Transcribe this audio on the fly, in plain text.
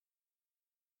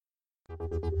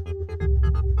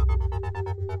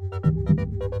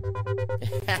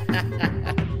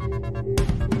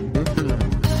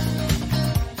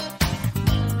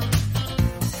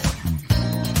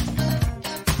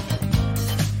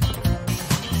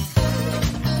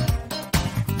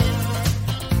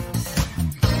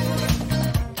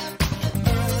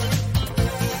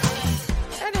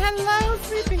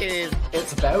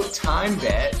It's about time,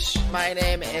 bitch. My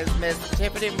name is Miss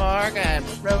Tiffany Morgan.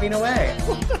 Rowing away.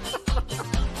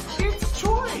 It's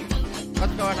Troy.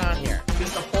 What's going on here?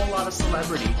 Just a whole lot of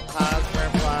celebrity. Pause for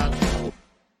applause.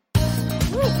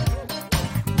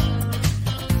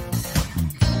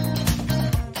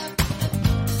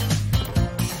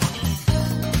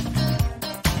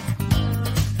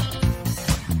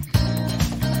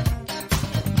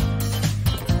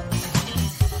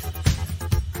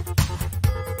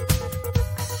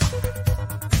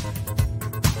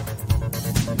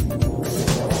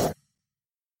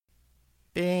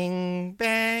 Bing,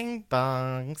 bang,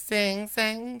 bong, sing,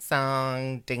 sang,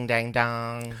 song, ding, dang,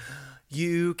 dong.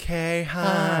 UK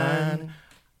hun.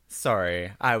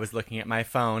 Sorry, I was looking at my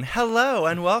phone. Hello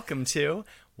and welcome to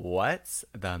What's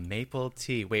the Maple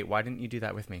Tea? Wait, why didn't you do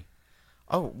that with me?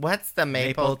 Oh, what's the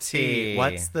maple tea?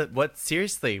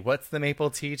 Seriously, what's the maple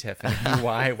tea, Tiffany?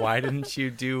 Why didn't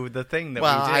you do the thing that we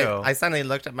do? I suddenly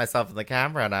looked at myself in the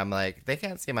camera and I'm like, they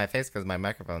can't see my face because my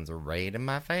microphone's right in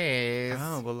my face.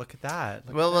 Oh, well, look at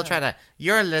that. We'll try that.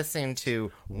 You're listening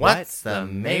to What's the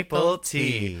Maple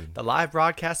Tea? The live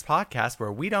broadcast podcast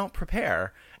where we don't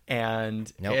prepare.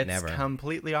 And it's never.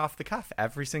 Completely off the cuff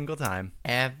every single time.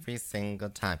 Every single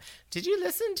time. Did you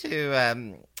listen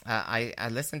to, I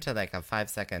listened to like a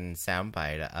 5-second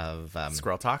soundbite of...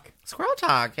 Squirrel Talk? Squirrel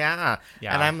Talk, yeah.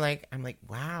 Yeah. And I'm like,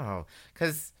 wow.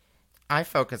 Because I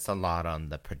focus a lot on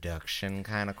the production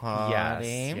kind of quality.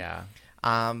 Yes, yeah.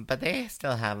 But they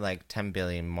still have like 10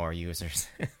 billion more users.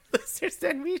 Listeners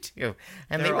than we do,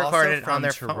 and They're they recorded it from on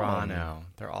their Toronto. phone.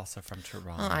 They're also from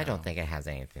Toronto. Well, I don't think it has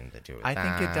anything to do with that.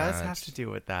 I think it does have to do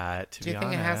with that, to be honest. Do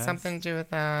you think it has something to do with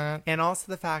that? And also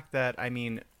the fact that, I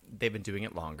mean, they've been doing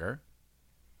it longer.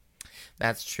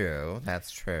 That's true.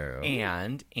 That's true.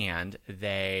 And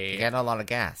they get a lot of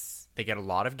guests. They get a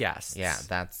lot of guests. Yeah,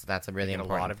 that's a really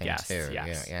important thing too.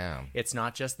 Yes. Yeah. It's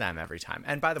not just them every time.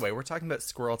 And by the way, we're talking about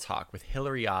Squirrel Talk with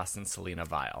Hilary Yoss and Selena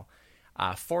Vile,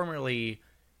 formerly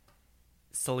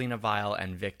Selena Vile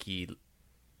and Vicky.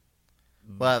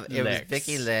 Well, it was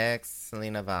Vicky Licks,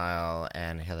 Selena Vile,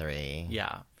 and Hillary.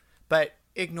 Yeah, but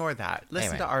ignore that.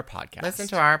 Listen Anyway, to our podcast. Listen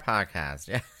to our podcast.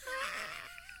 Yeah.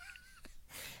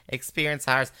 Experience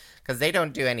ours, because they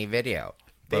don't do any video.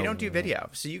 They don't do video,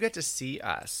 so you get to see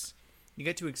us. You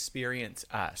get to experience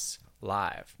us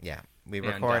live. Yeah, we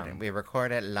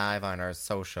record it live on our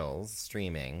socials,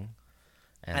 streaming,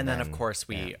 and then of course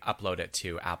we upload it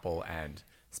to Apple and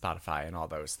Spotify and all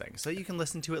those things, so you can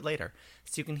listen to it later,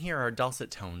 so you can hear our dulcet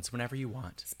tones whenever you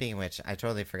want. Speaking of which, I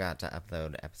totally forgot to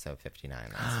upload episode 59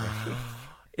 last week.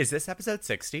 Is this episode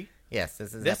 60? Yes,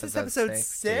 this is episode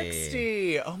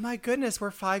 60. Oh my goodness, we're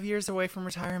 5 years away from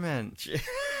retirement. Is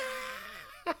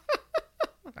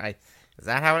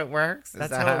that how it works?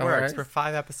 That's how it works. We're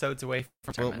 5 episodes away from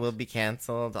retirement. We'll be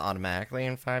canceled automatically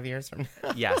in 5 years from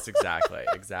now. Yes, exactly.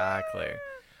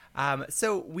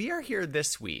 So we are here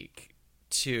this week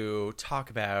to talk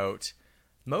about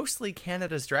mostly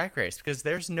Canada's Drag Race, because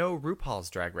there's no RuPaul's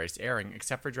Drag Race airing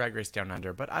except for Drag Race Down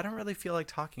Under, but I don't really feel like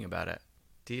talking about it.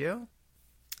 Do you?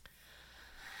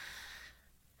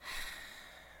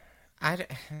 I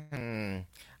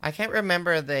can't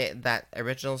remember that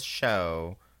original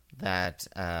show that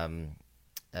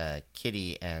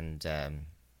Kitty and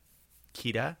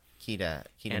Keita and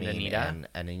Anita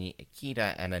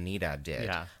Keita and Anita did.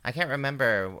 Yeah. I can't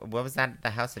remember, what was that?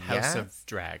 The House of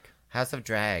Drag. House of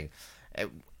Drag.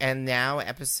 And now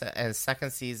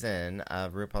second season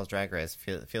of RuPaul's Drag Race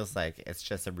feels like it's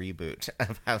just a reboot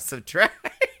of House of Drag.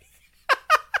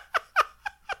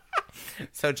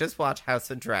 So just watch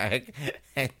House of Drag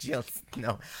and you'll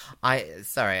know. I'm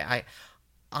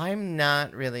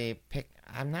not really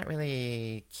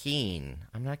keen.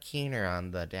 I'm not keener on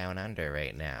the Down Under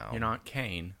right now. You're not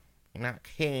keen. You're not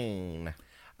keen.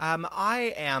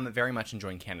 I am very much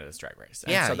enjoying Canada's Drag Race.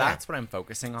 And so that's what I'm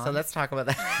focusing on. So let's talk about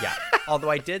that. Yeah. Although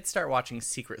I did start watching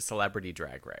Secret Celebrity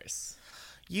Drag Race.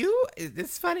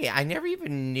 It's funny. I never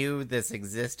even knew this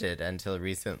existed until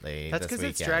recently. That's because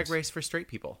it's Drag Race for straight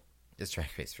people. It's Drag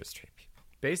Race for straight people.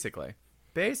 Basically.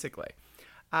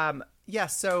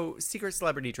 So Secret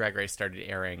Celebrity Drag Race started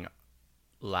airing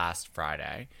last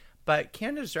Friday. But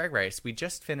Canada's Drag Race, we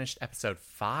just finished episode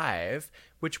 5,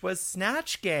 which was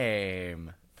Snatch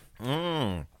Game.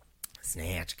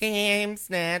 Snatch game,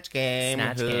 snatch game.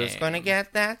 Snatch Who's game. going to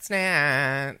get that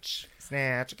snatch?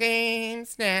 Snatch game,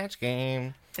 snatch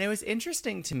game. And it was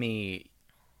interesting to me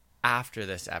after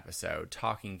this episode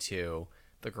talking to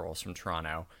the girls from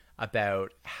Toronto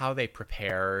about how they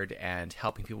prepared and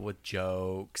helping people with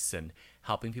jokes and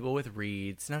helping people with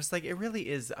reads. And I was like, it really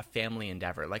is a family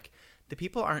endeavor. Like, the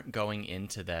people aren't going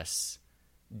into this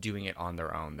doing it on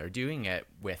their own. They're doing it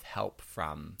with help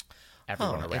from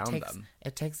everyone around them.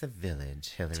 It takes a village,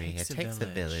 Hillary. It takes a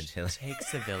village, Hillary. It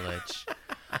takes a village.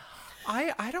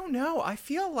 I don't know. I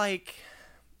feel like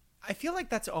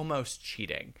that's almost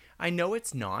cheating. I know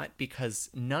it's not, because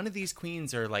none of these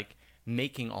queens are like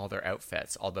making all their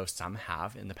outfits, although some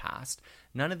have in the past.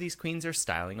 None of these queens are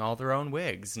styling all their own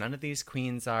wigs. None of these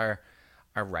queens are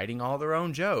writing all their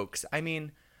own jokes. I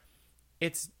mean,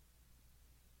 it's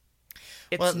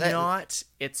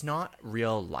not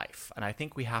real life, and I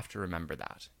think we have to remember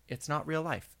that. It's not real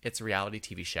life. It's a reality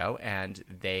TV show, and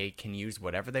they can use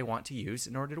whatever they want to use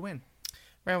in order to win.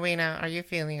 Rowena, are you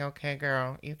feeling okay,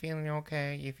 girl? You feeling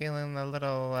okay? You feeling a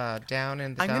little down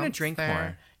in the I'm gonna dumps drink there?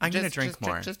 more. I'm gonna drink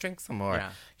more. Just drink some more.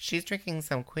 Yeah. She's drinking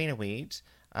some Queen of Wheat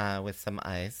with some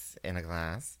ice in a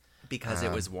glass. Because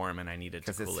it was warm and I needed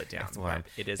to cool it down. It's warm.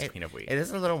 It is Queen of Wheat. It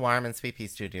is a little warm in Sweet Pea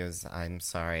Studios. I'm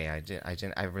sorry.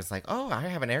 I was like, oh, I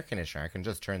have an air conditioner. I can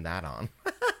just turn that on.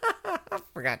 I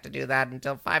forgot to do that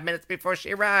until 5 minutes before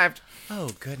she arrived.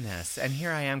 Oh, goodness. And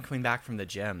here I am coming back from the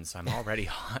gym, so I'm already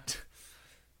hot.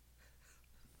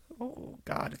 Oh,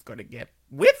 God, it's going to get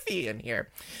whiffy in here.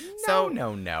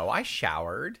 No. I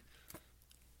showered.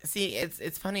 See,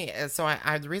 it's funny. So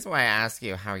I the reason why I ask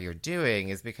you how you're doing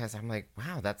is because I'm like,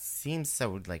 wow, that seems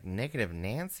so like negative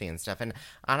Nancy and stuff, and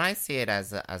I see it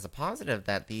as a positive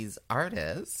that these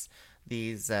artists,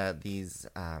 these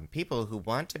people who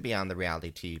want to be on the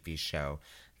reality TV show,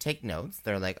 take notes.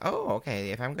 They're like, oh,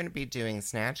 okay, if I'm going to be doing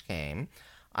Snatch Game,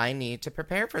 I need to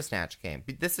prepare for Snatch Game.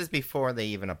 This is before they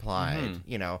even applied,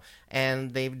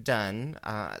 and they've done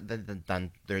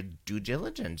their due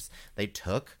diligence. They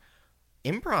took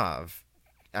improv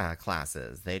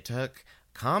classes. They took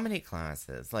comedy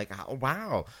classes. Like,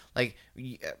 wow. Like,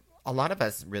 a lot of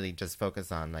us really just focus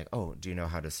on, like, oh, do you know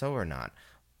how to sew or not?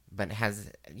 But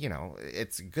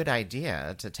it's a good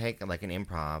idea to take, like, an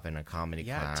improv and a comedy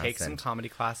class. Yeah, take some comedy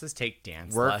classes, take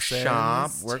dance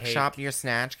workshop lessons. your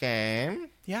Snatch Game.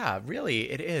 Yeah,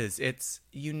 really, it is.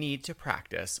 You need to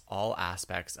practice all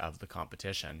aspects of the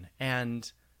competition.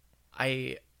 And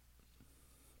I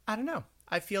don't know.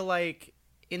 I feel like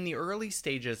in the early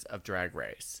stages of Drag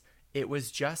Race, it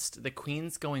was just the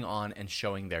queens going on and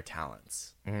showing their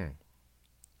talents. Mm.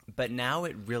 But now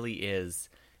it really is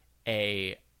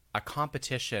a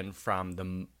competition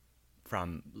from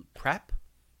prep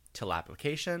till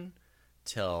application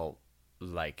till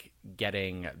like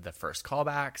getting the first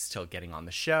callbacks till getting on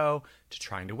the show to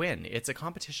trying to win. It's a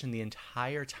competition the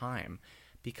entire time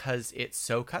because it's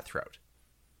so cutthroat.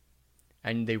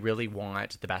 And they really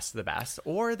want the best of the best,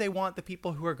 or they want the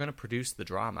people who are going to produce the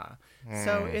drama.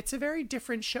 So it's a very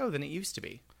different show than it used to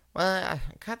be. Well,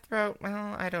 cutthroat,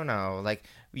 well, I don't know. Like,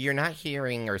 you're not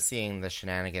hearing or seeing the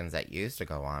shenanigans that used to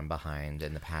go on behind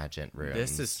in the pageant rooms.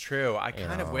 This is true. I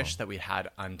kind of wish that we had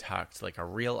Untucked, like a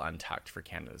real Untucked for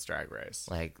Canada's Drag Race.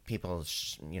 Like, people,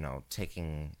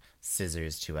 taking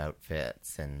scissors to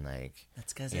outfits and, like...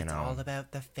 That's because it's all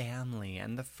about the family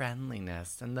and the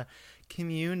friendliness and the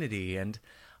community and...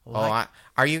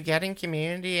 are you getting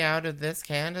Community out of this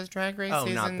Canada's Drag Race season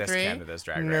 3? Oh, not this Canada's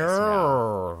Drag Race.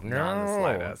 No. Not in the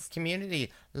slightest.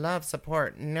 Community, love,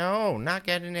 support. No, not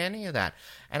getting any of that.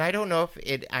 And I don't know if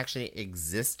it actually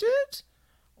existed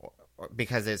or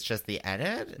because it's just the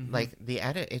edit. Mm-hmm. Like, the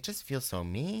edit, it just feels so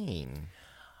mean.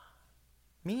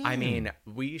 I mean,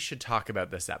 we should talk about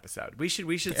this episode. We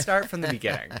should start from the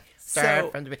beginning.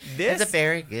 From the beginning. It's a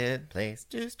very good place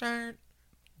to start.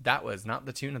 That was not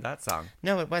the tune of that song.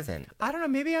 No, it wasn't. I don't know.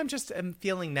 Maybe I'm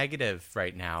feeling negative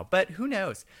right now, but who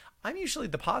knows? I'm usually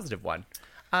the positive one.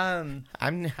 I'm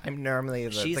normally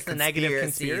she's the negative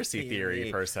conspiracy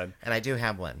theory person, and I do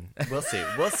have one. We'll see.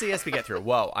 We'll see as we get through.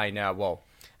 Whoa, I know. Whoa,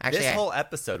 actually, this whole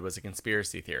episode was a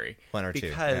conspiracy theory. One or two,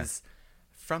 because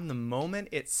from the moment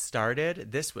it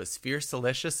started, this was Fierce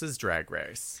Delicious's Drag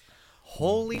Race.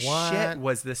 Holy shit,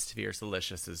 was this Fierce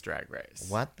Delicious's Drag Race.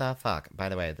 What the fuck? By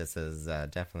the way, this is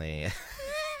definitely...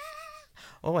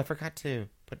 Oh, I forgot to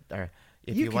put...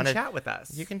 If you can chat with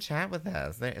us. You can chat with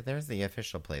us. There's the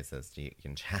official places you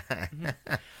can chat.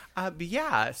 But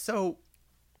yeah, so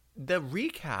the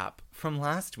recap from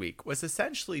last week was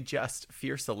essentially just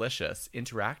Fierce Delicious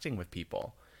interacting with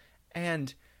people.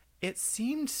 And it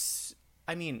seemed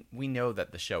I mean, we know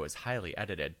that the show is highly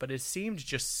edited, but it seemed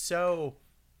just so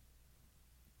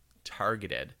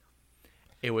targeted.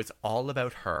 It was all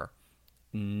about her,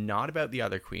 not about the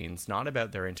other queens, not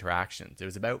about their interactions. It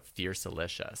was about Fierce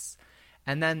Alicious.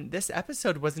 And then this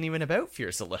episode wasn't even about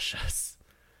Fierce Alicious.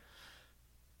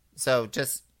 So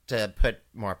just to put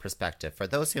more perspective, for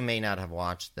those who may not have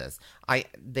watched this,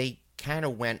 they kind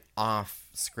of went off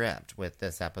script with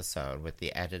this episode, with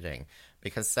the editing,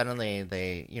 because suddenly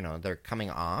they're coming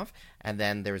off, and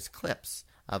then there's clips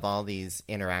of all these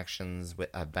interactions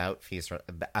about Fierce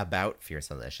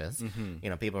Alicious.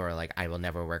 Mm-hmm. People were like, I will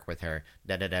never work with her.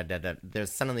 Da, da, da, da, da.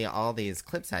 There's suddenly all these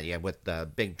clips at you with the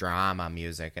big drama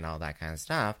music and all that kind of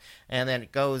stuff. And then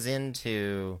it goes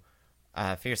into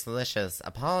Fierce Alicious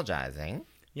apologizing.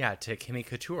 Yeah, to Kimmy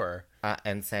Couture.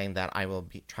 And saying that I will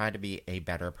try to be a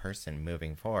better person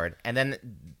moving forward. And then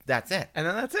that's it. And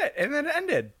then that's it. And then it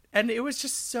ended. And it was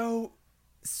just so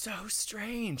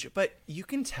strange. But you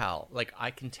can tell,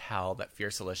 I can tell that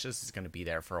Fierce Alicious is going to be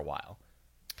there for a while.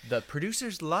 The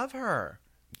producers love her.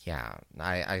 Yeah,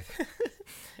 I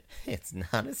it's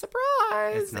not a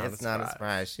surprise. It's not a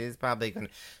surprise. She's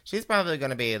probably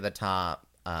gonna be the top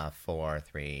 4,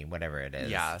 3, whatever it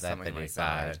is. Yeah, something like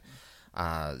that.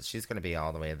 She's gonna be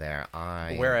all the way there.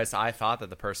 Whereas I thought that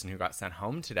the person who got sent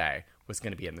home today was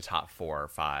going to be in the top 4 or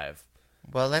 5.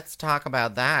 Well, let's talk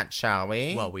about that, shall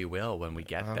we? Well, we will when we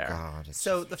get there. God,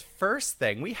 so the first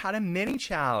thing, we had a mini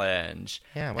challenge.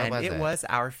 Yeah, what was it? And it was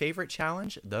our favorite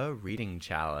challenge, the reading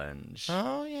challenge.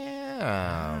 Oh,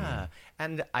 yeah.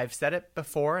 And I've said it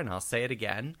before, and I'll say it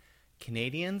again.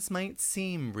 Canadians might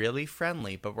seem really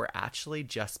friendly, but we're actually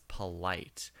just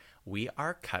polite. We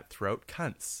are cutthroat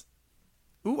cunts.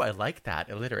 Ooh, I like that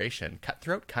alliteration.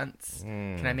 Cutthroat cunts.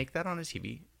 Can I make that on a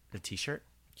t-shirt?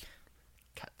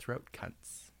 Cutthroat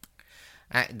cunts.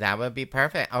 That would be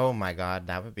perfect. Oh my God,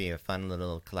 that would be a fun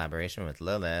little collaboration with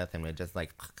Lilith, and we'd just blood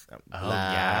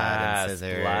and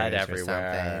scissors, blood everywhere.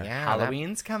 Or something. Yeah,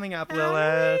 Halloween's coming up,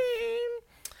 Lilith.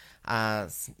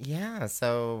 Yeah.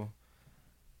 So,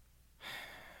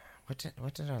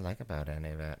 what did I like about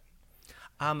any of it?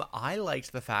 I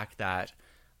liked the fact that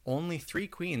only 3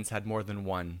 queens had more than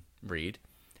one read,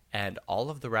 and all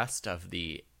of the rest of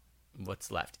the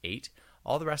what's left 8.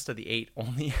 All the rest of the 8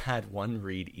 only had 1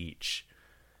 read each.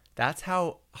 That's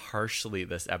how harshly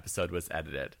this episode was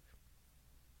edited.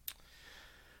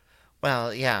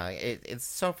 Well, yeah, it's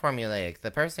so formulaic.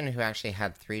 The person who actually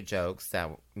had 3 jokes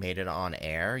that made it on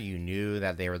air, you knew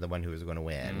that they were the one who was going to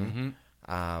win.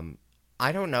 Mm-hmm.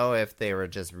 I don't know if they were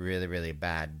just really, really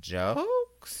bad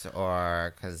jokes,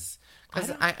 or because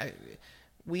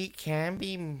we can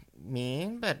be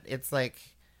mean, but it's like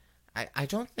I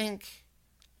don't think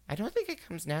it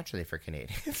comes naturally for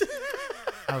Canadians.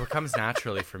 Oh, it comes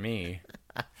naturally for me.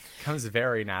 It comes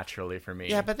very naturally for me.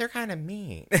 Yeah, but they're kind of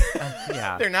mean.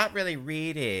 Yeah. They're not really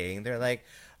reading. They're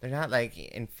not like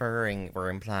inferring or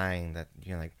implying that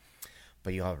you're like,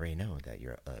 but you already know that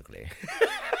you're ugly.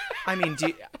 I mean,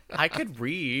 I could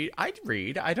read. I'd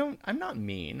read. I'm not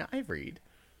mean. I read.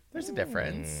 There's a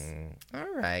difference.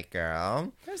 All right,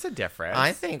 girl. There's a difference.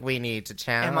 I think we need to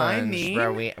challenge. Am I mean?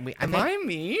 Am I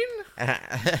mean?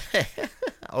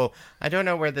 Oh, I don't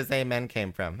know where this amen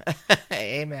came from.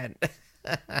 Amen.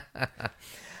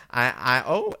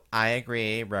 I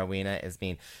agree. Rowena is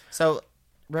mean. So,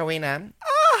 Rowena,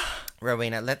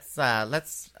 let's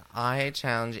I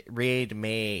challenge. Read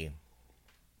me.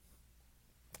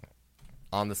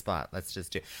 On the spot. Let's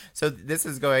just do. So this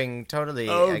is going totally.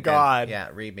 Oh, God. Yeah,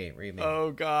 read me.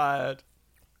 Oh, God.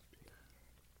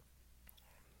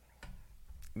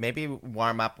 Maybe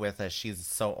warm up with a "she's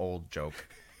so old" joke.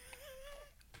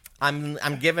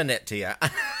 I'm giving it to you.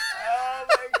 Oh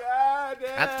my God.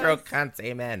 Yes. Cutthroat cunts,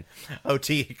 amen.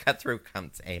 OT, cutthroat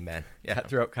cunts, amen. Yeah.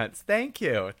 Cutthroat cunts. Thank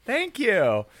you.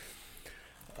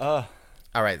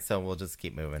 All right, so we'll just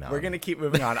keep moving on. We're going to keep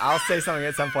moving on. I'll say something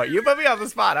at some point. You put me on the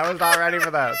spot. I was not ready for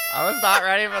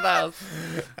those.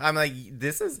 I'm like,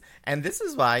 this is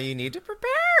why you need to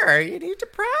prepare. You need to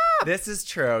prep. This is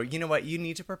true. You know what? You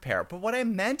need to prepare. But what I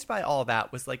meant by all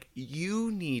that was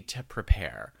you need to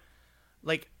prepare.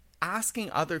 Asking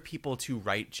other people to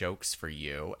write jokes for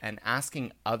you and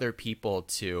asking other people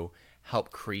to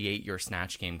help create your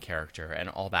Snatch Game character and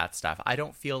all that stuff. I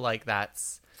feel like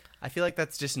that's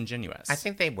disingenuous. I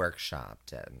think they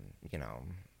workshopped and,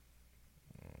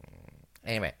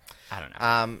 anyway. I don't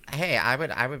know. Hey, I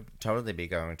would totally be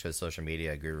going to a social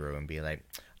media guru and be like,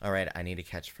 all right, I need a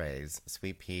catchphrase.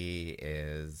 Sweet Pea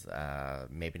is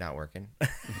maybe not working.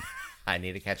 I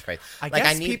need a catchphrase. I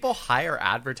guess people hire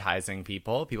advertising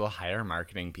people. People hire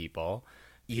marketing people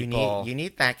people. You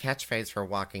need that catchphrase for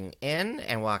walking in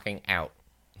and walking out.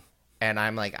 And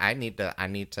I'm like, I need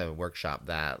to workshop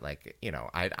that. Like, you know,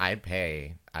 I'd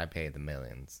pay the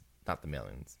millions, not the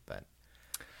millions, but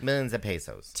millions of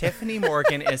pesos. Tiffany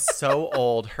Morgan is so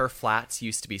old. Her flats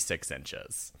used to be 6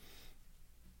 inches.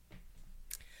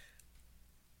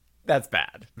 That's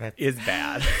bad. That is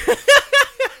bad.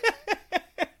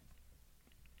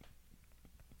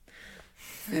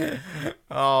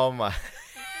 Oh my.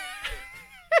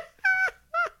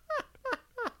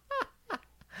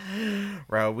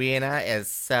 Rowena is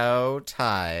so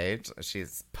tight. She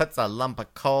puts a lump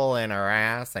of coal in her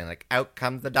ass and like out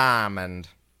comes the diamond.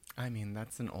 I mean,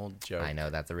 that's an old joke. I know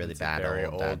that's a really That's bad a very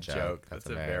old dad joke. That's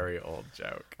a very old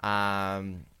joke.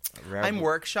 I'm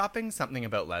workshopping something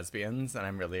about lesbians, and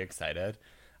I'm really excited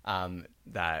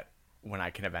that when I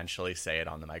can eventually say it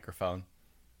on the microphone.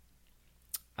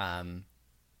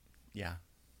 Yeah.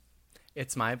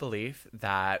 It's my belief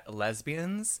that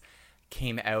lesbians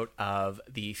came out of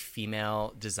the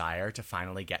female desire to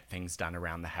finally get things done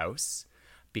around the house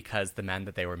because the men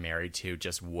that they were married to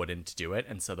just wouldn't do it,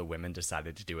 and so the women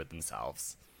decided to do it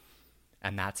themselves.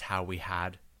 And that's how we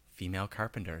had female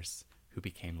carpenters who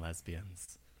became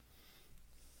lesbians.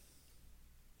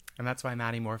 And that's why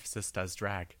Maddie Morphosis does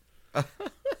drag.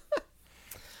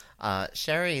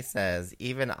 Sherry says,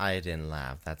 even I didn't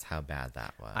laugh. That's how bad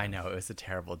that was. I know, it was a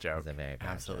terrible joke. It was a very bad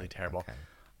Absolutely joke. terrible. Okay.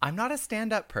 I'm not a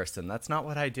stand-up person. That's not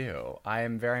what I do. I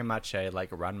am very much a, like,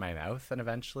 run my mouth and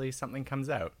eventually something comes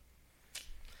out.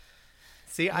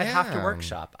 See, I'd have to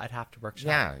workshop. I'd have to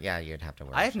workshop. Yeah, you'd have to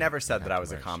workshop. I have never said You'd that have I to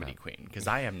was a workshop. comedy queen, because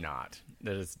I am not.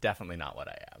 That is definitely not what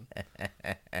I am.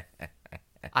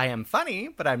 I am funny,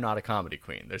 but I'm not a comedy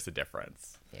queen. There's a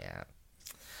difference. Yeah.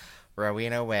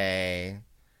 Rowena Way,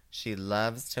 she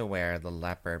loves to wear the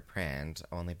leopard print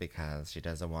only because she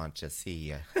doesn't want to see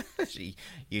you.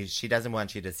 She doesn't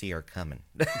want you to see her coming.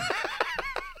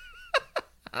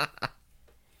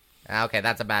 Okay,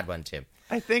 that's a bad one too.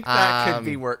 I think that could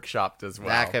be workshopped as well.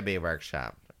 That could be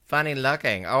workshopped. Funny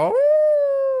looking.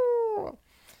 Oh,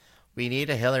 we need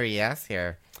a Hillary yes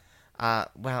here.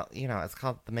 Well, you know, it's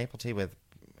called the Maple Tea with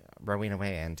Rowena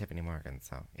Way and Tiffany Morgan.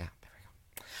 So yeah, there we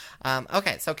go.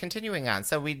 Okay, so continuing on.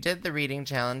 So we did the reading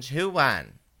challenge. Who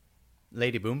won?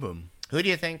 Lady Boom Boom. Who do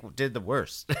you think did the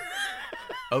worst?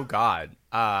 Oh God.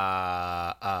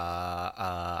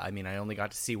 I mean, I only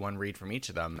got to see one read from each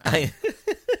of them,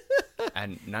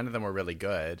 and none of them were really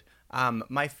good.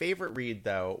 My favorite read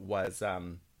though was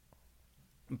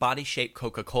Body Shape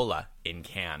Coca-Cola in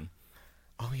Can.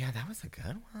 Oh yeah, that was a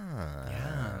good one.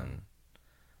 Yeah.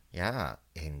 Yeah,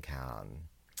 in Can.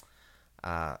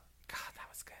 God, that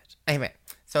was good. Anyway,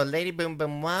 so Lady Boom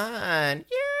Boom won.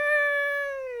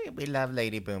 Yay! We love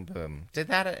Lady Boom Boom. Did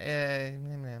that?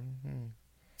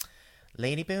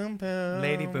 Lady Boom Boom.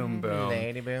 Lady Boom Boom.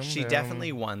 Lady Boom Boom. She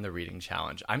definitely won the reading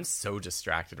challenge. I'm so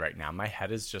distracted right now. My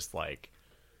head is just like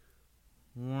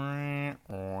kind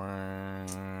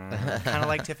of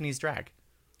like Tiffany's drag.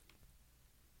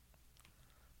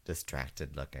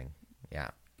 Distracted looking.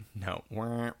 Yeah. No.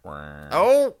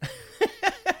 Oh!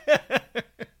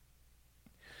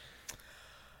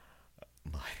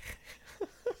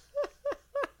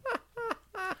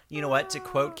 You know what? To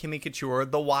quote Kimmy Couture,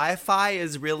 the Wi-Fi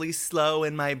is really slow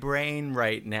in my brain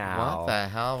right now. What the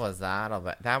hell was that?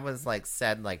 That was like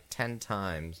said like 10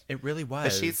 times. It really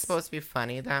was. Is she supposed to be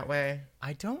funny that way?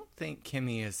 I don't think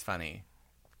Kimmy is funny.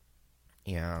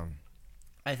 Yeah.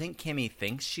 I think Kimmy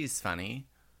thinks she's funny.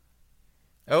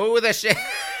 Oh, the shit.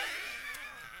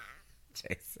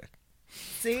 Jason.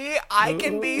 See, I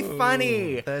can be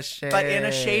funny, The shade. but in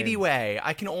a shady way.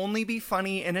 I can only be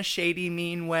funny in a shady,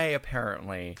 mean way,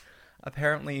 apparently.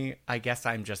 Apparently, I guess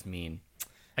I'm just mean.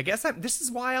 This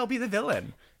is why I'll be the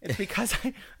villain. It's because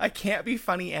I can't be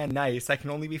funny and nice. I can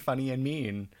only be funny and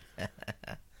mean.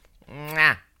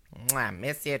 Mwah. Mwah.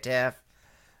 Miss you, Tiff.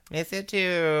 Miss you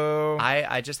too.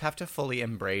 I just have to fully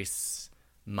embrace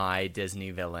my Disney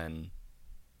villain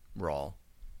role.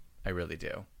 I really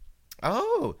do.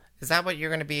 Oh, is that what you're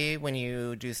going to be when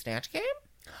you do Snatch Game?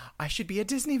 I should be a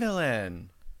Disney villain.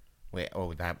 Wait,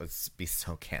 oh, that would be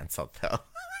so canceled, though.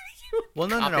 Well,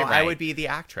 no. I Copyright. would be the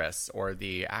actress or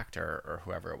the actor or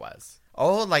whoever it was.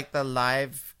 Oh, like the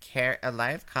live Yeah.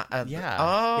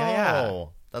 Oh, Yeah.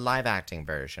 the live acting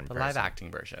version. The live acting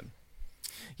version.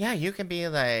 Yeah, you can be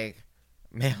like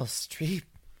Meryl Streep.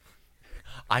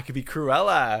 I could be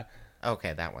Cruella.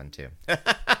 Okay, that one too.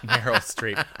 Meryl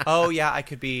Streep. Oh, yeah, I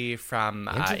could be from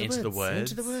Into the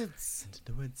Woods. Into the Woods. Into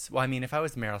the Woods. Well, I mean, if I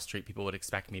was Meryl Streep, people would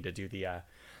expect me to do the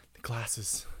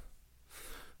glasses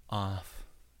off.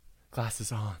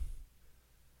 Glasses on.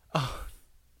 Oh.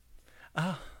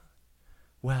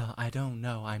 Well, I don't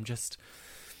know.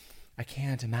 I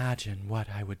can't imagine what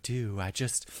I would do.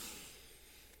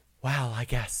 Well, I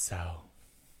guess so.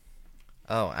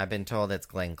 Oh, I've been told it's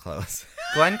Glenn Close.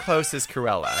 Glenn Close is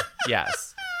Cruella.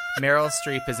 Yes. Meryl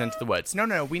Streep is Into the Woods.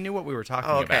 No. We knew what we were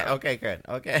talking about. Okay, good.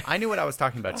 Okay. I knew what I was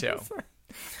talking about, too.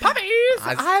 Puppies!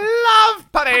 I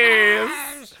love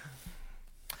puppies!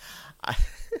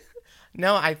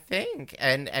 No, I think,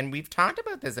 and we've talked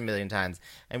about this a million times,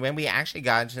 and when we actually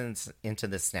got into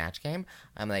the Snatch game,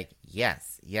 I'm like,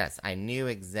 yes, I knew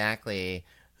exactly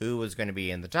who was going to be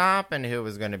in the top and who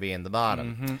was going to be in the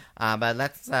bottom. Mm-hmm. But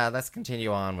let's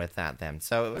continue on with that then.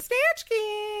 So it was Snatch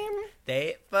game.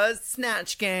 They was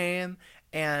Snatch game,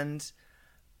 and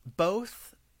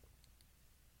both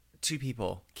two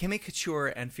people, Kimmy Couture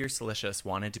and Fierce Delicious,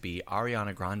 wanted to be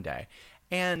Ariana Grande,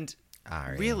 and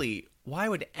really, why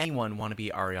would anyone want to be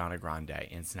Ariana Grande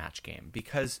in Snatch Game?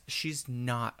 Because she's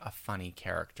not a funny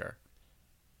character.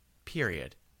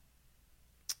 Period.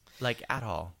 Like, at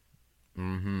all.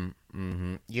 You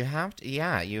have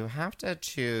to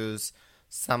choose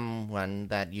someone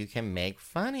that you can make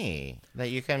funny, that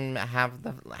you can have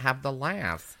the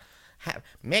laughs.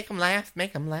 Make them laugh,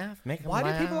 make them laugh, make them laugh.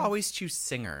 Why do people always choose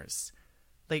singers?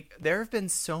 Like, there have been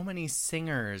so many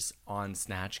singers on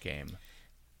Snatch Game.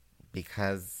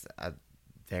 Because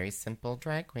very simple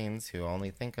drag queens who only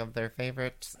think of their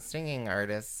favorite singing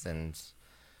artists, and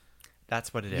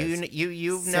that's what it is.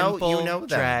 You know them.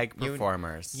 Drag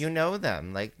performers. You know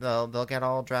them. Like they'll get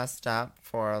all dressed up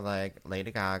for like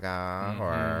Lady Gaga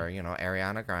or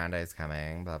Ariana Grande is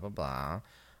coming. Blah blah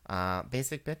blah.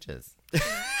 Basic bitches.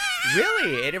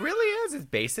 Really, it really is. It's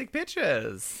basic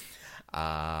bitches.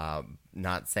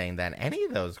 Not saying that any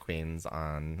of those queens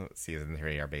on season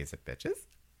 3 are basic bitches.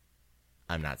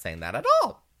 I'm not saying that at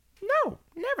all. No,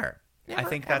 never. I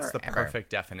think that's the perfect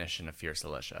definition of Fierce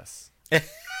Delicious.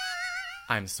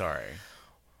 I'm sorry.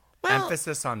 Well,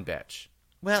 emphasis on bitch.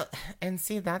 Well, and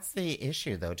see, that's the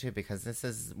issue, though, too, because this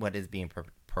is what is being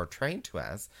portrayed to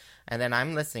us. And then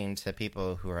I'm listening to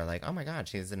people who are like, oh, my God,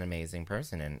 she's an amazing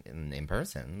person in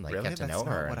person. Like, really? Get to know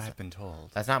her. That's not what I've been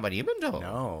told. That's not what you've been told?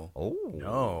 No. Oh.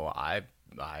 No,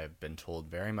 I've been told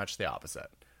very much the opposite.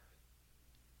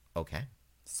 Okay.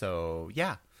 So,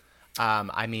 yeah.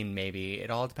 I mean, maybe it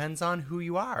all depends on who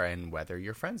you are and whether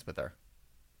you're friends with her.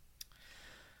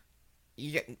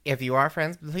 If you are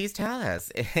friends, please tell us.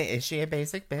 Is she a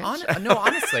basic bitch? No,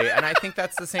 honestly. And I think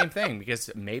that's the same thing, because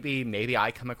maybe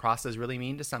I come across as really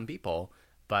mean to some people,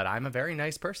 but I'm a very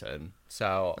nice person.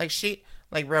 So,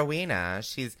 like Rowena,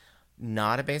 she's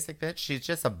not a basic bitch. She's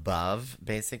just above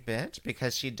basic bitch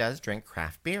because she does drink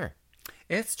craft beer.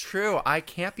 It's true. I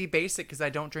can't be basic because I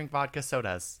don't drink vodka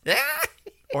sodas.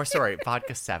 Or, sorry,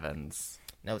 vodka sevens.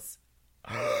 No.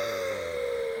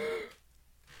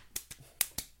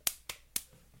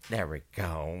 There we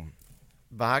go.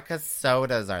 Vodka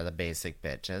sodas are the basic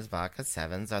bitches. Vodka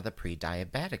sevens are the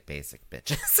pre-diabetic basic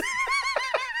bitches.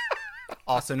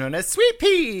 Also known as sweet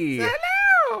pea.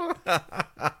 Hello.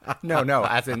 No,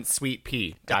 as in sweet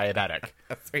pea, diabetic.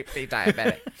 Sweet pea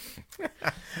diabetic.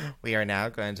 We are now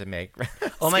going to make.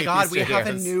 Oh my God, we have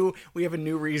a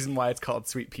new reason why it's called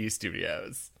Sweet Pea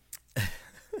Studios.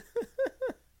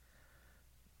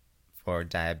 For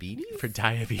diabetes? For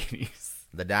diabetes.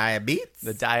 The diabetes?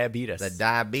 The diabetes. The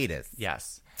diabetes.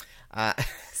 Yes.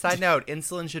 Side note,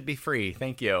 insulin should be free.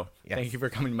 Thank you. Yes. Thank you for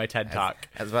coming to my TED Talk.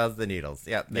 As well as the needles.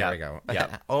 Yep, there we go.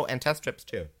 Yep. Oh, and test strips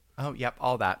too. Oh, yep,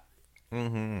 all that.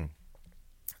 Mm-hmm.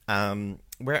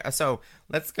 So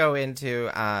let's go into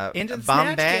the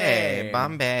Bombay.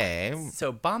 Bombay.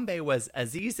 So Bombay was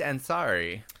Aziz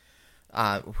Ansari,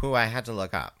 who I had to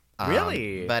look up.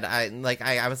 Really? But I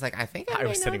was like, I think I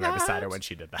was sitting right beside her when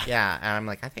she did that. Yeah, and I'm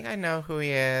like, I think I know who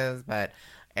he is,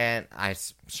 and I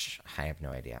have no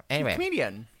idea. Anyway,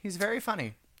 comedian. He's very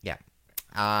funny. Yeah.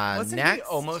 Wasn't he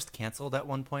almost canceled at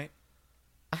one point?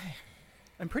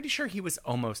 I'm pretty sure he was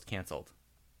almost canceled.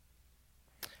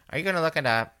 Are you going to look it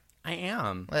up? I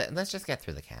am. Let's just get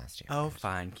through the cast here. Oh,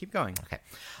 fine. Keep going. Okay.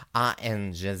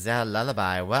 And Giselle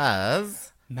Lullaby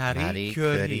was Marie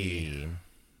Curie.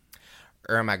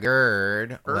 Irma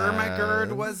Gerd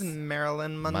was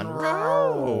Marilyn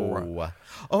Monroe.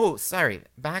 Oh, sorry.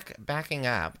 Backing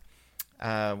up.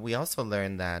 We also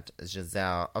learned that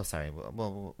Giselle. Oh, sorry.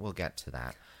 We'll get to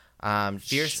that.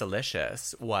 Fierce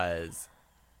Delicious was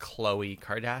Khloe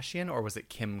Kardashian, or was it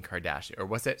Kim Kardashian, or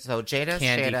was it Jada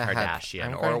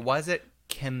Kardashian, or was it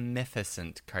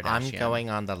Kimificent Kardashian? I'm going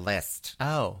on the list.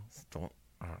 Oh.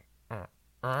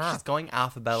 She's going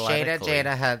alphabetically.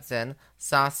 Jada Hudson,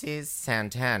 Saucy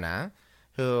Santana,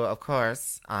 who, of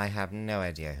course, I have no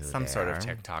idea who Some they sort of are.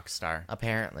 TikTok star.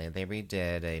 Apparently, they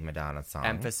redid a Madonna song.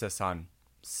 Emphasis on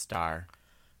star.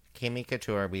 Kimi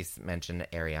Couture, we mentioned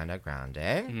Ariana Grande.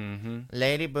 Mm-hmm.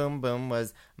 Lady Boom Boom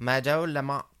was Mado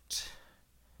Lamotte.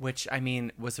 Which, I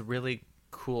mean, was a really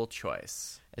cool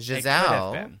choice.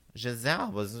 Giselle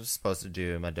was supposed to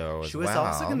do Mado as well. She was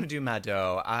also going to do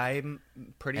Mado. I'm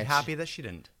pretty happy that she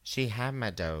didn't. She had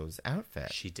Mado's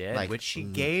outfit. She did, which she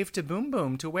gave to Boom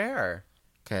Boom to wear.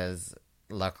 Because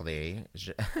luckily,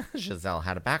 Giselle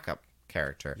had a backup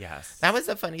character. Yes. That was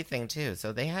a funny thing, too.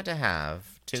 So they had to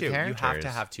have two characters. You have to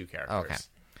have two characters.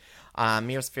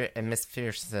 Okay. Miss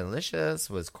Fierce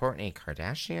Delicious was Kourtney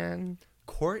Kardashian.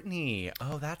 Kourtney.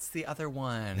 Oh, that's the other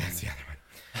one. That's the other one.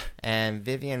 And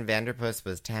Vivian Vanderpuss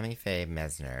was Tammy Faye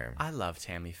Mesner. I love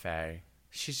Tammy Faye.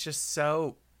 She's just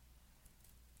so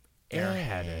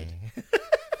airheaded.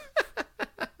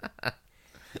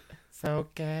 So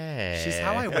gay. She's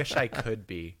how I wish I could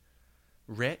be.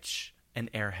 Rich and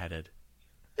airheaded.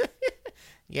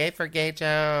 Yay for gay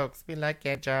jokes. We like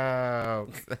gay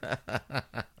jokes.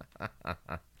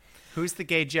 Who's the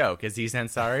gay joke? Aziz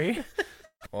Ansari?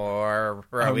 Or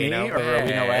Rowena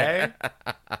Way?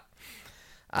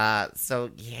 So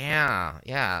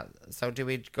yeah. So do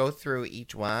we go through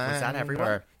each one? Was that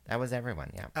everyone? That was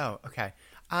everyone, yeah. Oh, okay.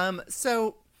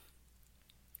 So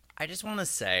I just want to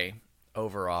say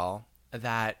overall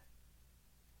that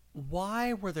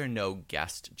why were there no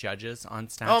guest judges on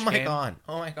Snatch Game?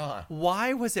 Oh my god.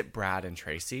 Why was it Brad and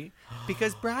Tracy?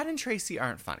 Because Brad and Tracy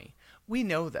aren't funny. We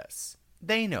know this.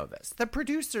 They know this. The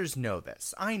producers know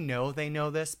this. I know they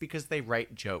know this because they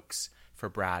write jokes for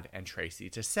Brad and Tracy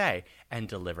to say and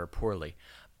deliver poorly.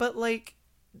 But, like,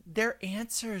 their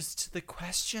answers to the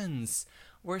questions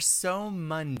were so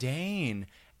mundane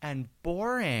and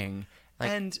boring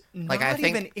and not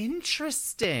even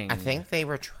interesting. I think they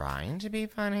were trying to be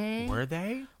funny. Were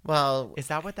they? Well, is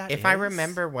that what that is? If I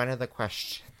remember one of the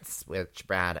questions which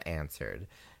Brad answered,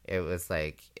 it was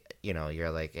like, you know, you're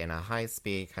like in a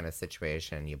high-speed kind of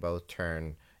situation. You both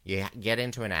turn, you get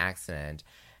into an accident,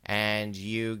 and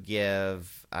you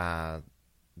give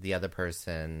the other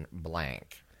person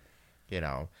blank, you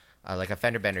know. Like a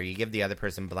fender bender, you give the other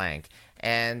person blank,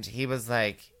 and he was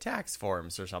like tax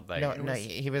forms or something. No,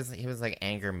 he was like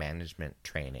anger management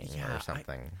training or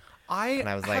something. I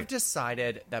have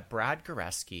decided that Brad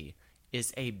Goreski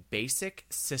is a basic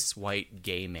cis white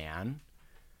gay man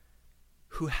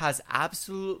who has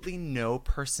absolutely no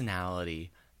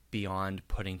personality beyond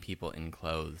putting people in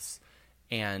clothes,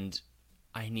 and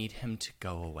I need him to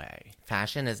go away.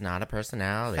 Fashion is not a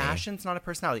personality. Fashion's not a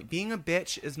personality. Being a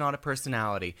bitch is not a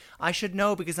personality. I should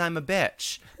know because I'm a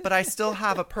bitch, but I still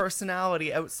have a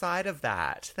personality outside of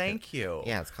that. Thank you.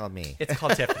 Yeah, it's called me. It's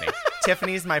called Tiffany.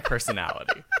 Tiffany's my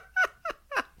personality.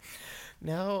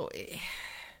 No.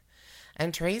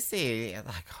 And Tracy,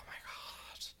 like, oh my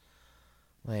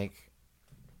God. Like,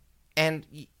 and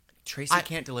Tracy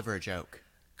can't deliver a joke.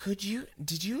 Did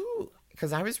you,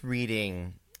 because I was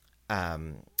reading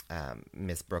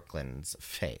Miss Brooklyn's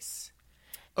face.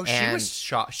 Oh, she was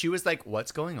shocked. She was like,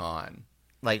 what's going on?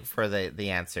 Like, for the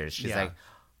answers. She's like,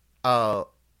 oh,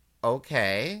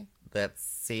 okay. Let's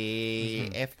see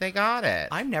if they got it.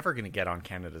 I'm never going to get on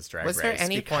Canada's Drag Race. Was there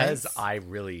any because points? I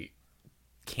really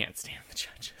can't stand the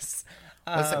judges.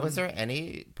 Was there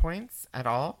any points at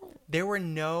all? There were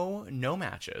no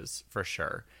matches, for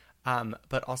sure.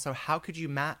 But also, how could you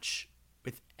match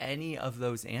with any of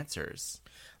those answers?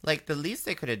 Like, the least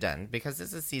they could have done, because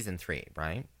this is season 3,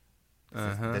 right?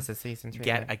 This is season 3.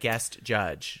 Get a guest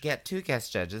judge. Get 2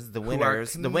 guest judges, the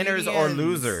winners or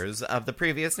losers of the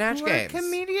previous Snatch Games.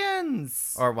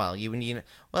 Comedians. Or, well,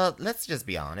 let's just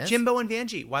be honest. Jimbo and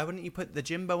Vanjie. Why wouldn't you put the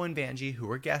Jimbo and Vanjie, who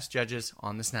were guest judges,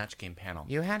 on the Snatch Game panel?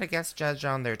 You had a guest judge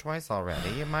on there twice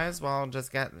already. You might as well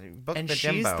just book the Jimbo. And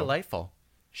she's delightful.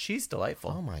 She's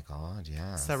delightful. Oh my God,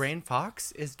 yeah. Sarain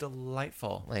Fox is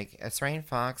delightful. Like, a Sarain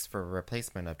Fox for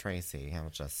replacement of Tracy. I'll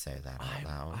just say that out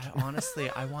loud. Honestly,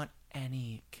 I want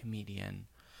any comedian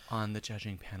on the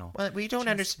judging panel. Well, we don't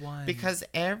understand, because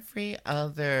every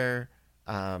other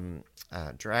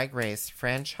Drag Race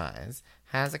franchise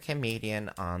has a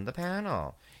comedian on the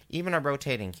panel. Even a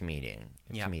rotating comedian.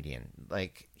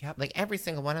 Like every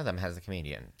single one of them has a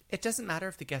comedian. It doesn't matter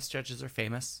if the guest judges are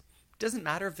famous. Doesn't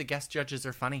matter if the guest judges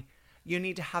are funny. You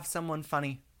need to have someone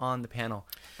funny on the panel.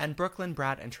 And Brooklyn,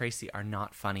 Brad, and Tracy are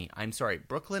not funny. I'm sorry.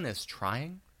 Brooklyn is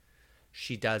trying.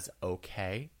 She does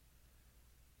okay.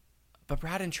 But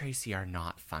Brad and Tracy are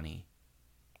not funny.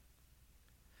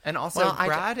 And also,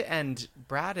 Brad and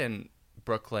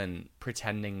Brooklyn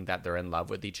pretending that they're in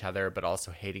love with each other but also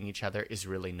hating each other is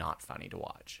really not funny to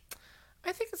watch.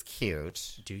 I think it's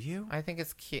cute. Do you? I think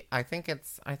it's cute. I think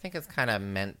it's kind of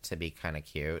meant to be kind of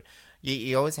cute.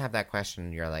 You always have that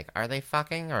question. You're like, are they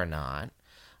fucking or not?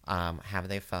 Have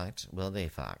they fucked? Will they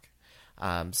fuck?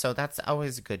 So that's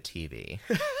always good TV.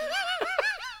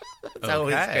 That's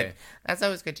always good. That's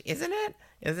always good, isn't it?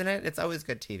 Isn't it? It's always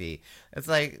good TV. It's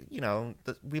like, you know,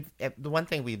 the one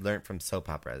thing we've learned from soap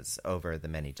operas over the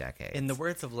many decades. In the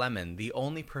words of Lemon, the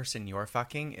only person you're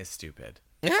fucking is stupid.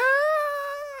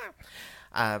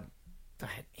 But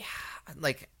yeah,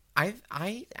 like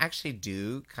I actually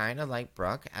do kind of like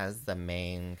Brooke as the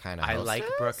main kind of. I like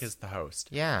Brooke as the host.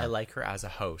 Yeah, I like her as a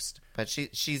host. But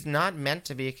she's not meant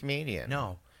to be a comedian.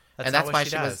 No, that's why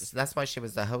she was. That's why she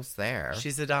was the host there.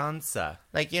 She's a dancer.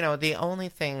 Like, you know, the only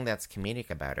thing that's comedic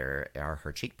about her are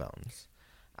her cheekbones.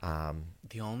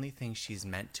 The only thing she's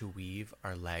meant to weave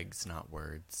are legs, not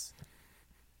words.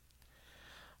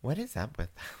 What is up with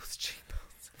those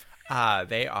cheekbones?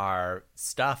 They are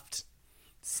stuffed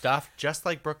just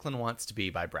like Brooklyn Wants to Be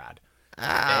by Brad. Oh. They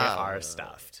are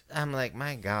stuffed. I'm like,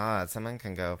 my God, someone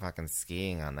can go fucking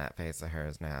skiing on that face of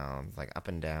hers now. It's like up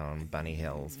and down bunny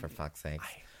hills, for fuck's sake.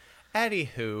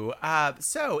 Anywho,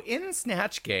 so in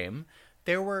Snatch Game,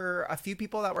 there were a few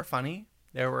people that were funny.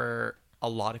 There were a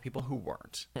lot of people who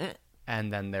weren't.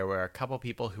 And then there were a couple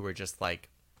people who were just like,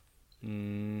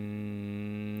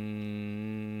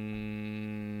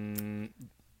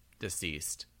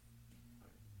 deceased.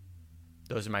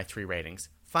 Those are my 3 ratings.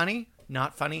 Funny,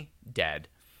 not funny, dead.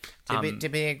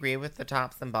 Did we agree with the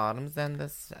tops and bottoms then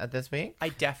this week? I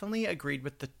definitely agreed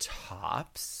with the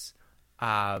tops.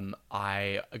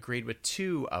 I agreed with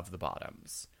 2 of the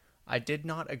bottoms. I did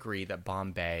not agree that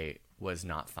Bombay was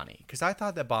not funny, because I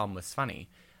thought that Bomb was funny.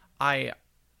 I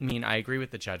mean, I agree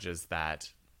with the judges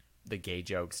that the gay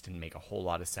jokes didn't make a whole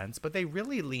lot of sense, but they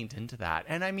really leaned into that.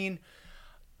 And I mean,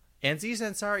 Aziz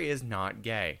Ansari is not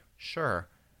gay. Sure.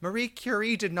 Marie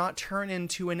Curie did not turn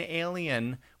into an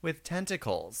alien with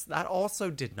tentacles. That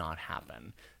also did not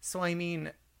happen. So, I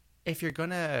mean, if you're going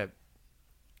to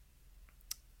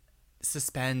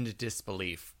suspend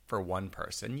disbelief for one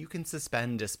person, you can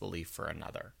suspend disbelief for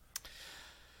another.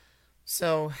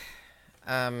 So,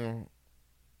 I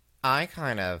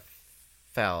kind of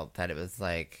felt that it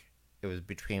was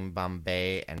between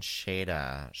Bombay and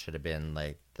Shada should have been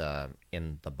like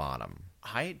in the bottom.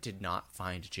 I did not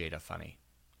find Jada funny.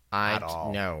 At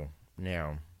all.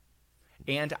 No.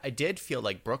 And I did feel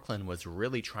like Brooklyn was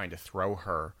really trying to throw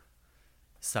her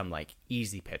some like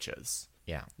easy pitches.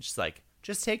 Yeah. Just like,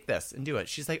 just take this and do it.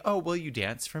 She's like, oh, will you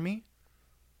dance for me?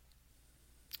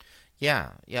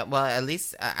 Yeah. Well, at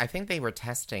least I think they were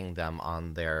testing them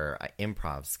on their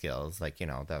improv skills. Like, you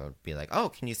know, that would be like, oh,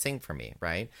 can you sing for me,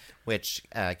 right? Which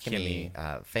Kimmy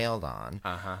failed on.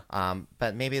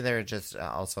 But maybe they're just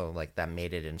also like that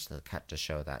made it into the cut to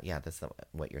show that, yeah, this is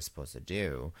what you're supposed to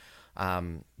do.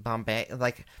 Bombay,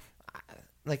 like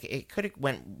it could have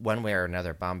went one way or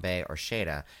another, Bombay or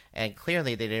Shada. And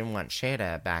clearly they didn't want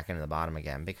Shada back into the bottom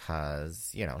again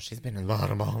because, you know, she's been in the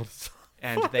bottom all the time.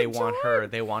 And they want her to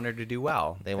do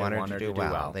well. They want her to do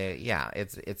well.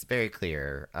 It's very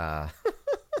clear.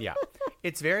 Yeah.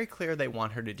 It's very clear they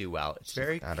want her to do well. It's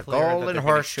very got a clear golden that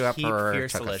horseshoe up keep her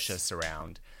Fierce tuchus. Delicious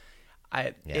around.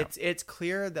 It's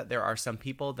clear that there are some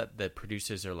people that the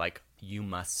producers are like, you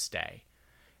must stay.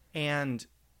 And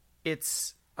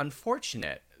it's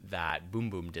unfortunate that Boom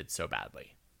Boom did so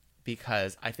badly,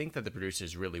 because I think that the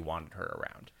producers really wanted her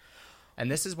around.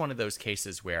 And this is one of those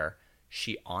cases where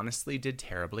she honestly did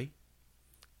terribly.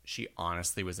 She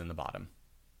honestly was in the bottom.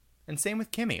 And same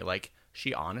with Kimmy. Like,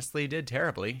 she honestly did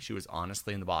terribly. She was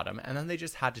honestly in the bottom. And then they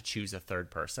just had to choose a third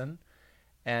person.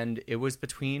 And it was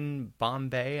between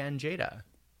Bombay and Jada.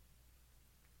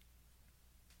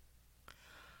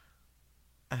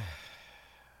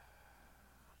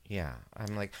 Yeah.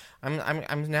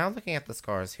 I'm now looking at the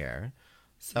scores here.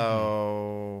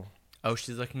 So... Oh,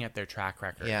 she's looking at their track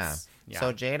records. Yeah.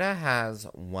 So Jada has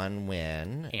 1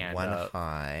 win, and 1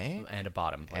 high, and a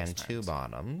bottom placement. and 2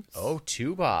 bottoms. Oh,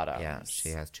 2 bottoms. Yeah, she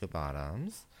has 2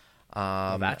 bottoms.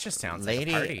 Well, that just sounds like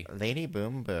a party. Lady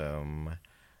Boom Boom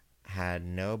had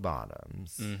no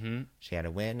bottoms. Mm-hmm. She had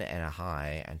a win and a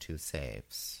high and 2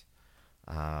 saves.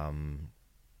 Now,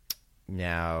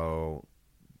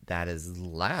 that is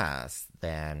less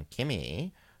than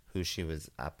Kimmy, who she was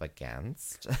up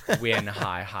against. Win,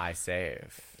 high,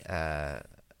 save.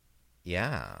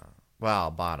 Yeah. Well,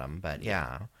 bottom, but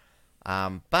yeah.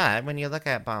 But when you look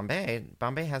at Bombay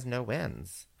has no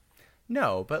wins.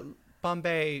 No, but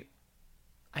Bombay,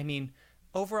 I mean,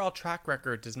 overall track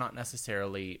record does not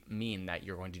necessarily mean that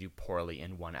you're going to do poorly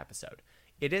in one episode.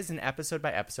 it is an episode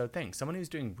by episode thing. Someone who's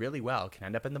doing really well can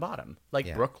end up in the bottom. Like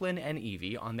Yeah. Brooklyn and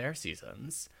Evie on their season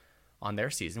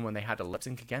when they had to lip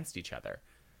sync against each other.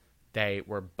 They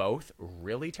were both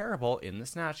really terrible in the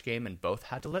Snatch Game and both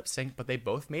had to lip sync, but they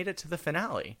both made it to the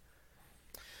finale.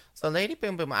 So Lady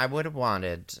Boom Boom, I would have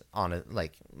wanted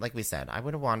like we said, I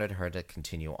would have wanted her to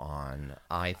continue on.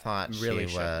 I thought Really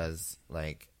she should. was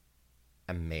like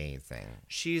amazing.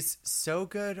 She's so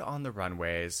good on the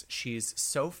runways. She's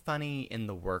so funny in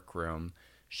the workroom.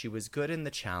 She was good in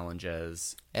the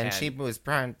challenges. And she was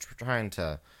trying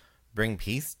to bring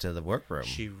peace to the workroom.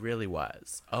 She really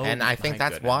was. Oh, and I think my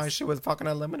that's why goodness. she was fucking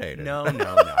eliminated. No.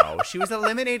 She was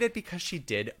eliminated because she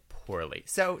did poorly.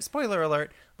 So, spoiler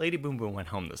alert, Lady Boom Boom went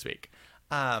home this week.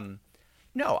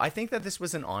 No, I think that this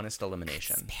was an honest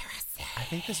elimination. I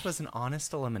think this was an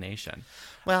honest elimination.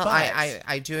 Well, But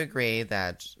I do agree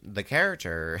that the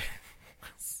character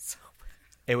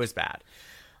it was bad.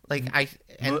 like I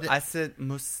said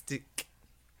Mystique.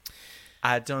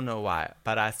 I don't know why,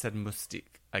 but I said Mystique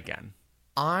again.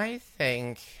 I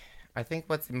think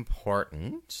what's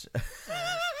important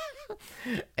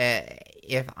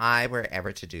if I were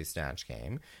ever to do Snatch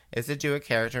Game is to do a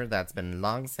character that's been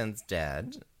long since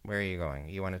dead. Where are you going?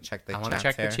 You want to check the I chats want to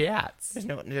check here? the chats.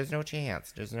 There's no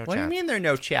chance. There's no What do you chance. mean there are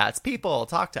no chats? People,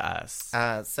 talk to us.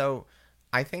 So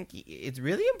I think it's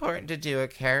really important to do a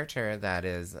character that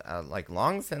is like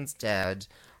long since dead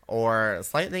or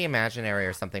slightly imaginary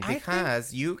or something,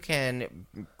 because you can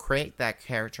create that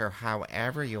character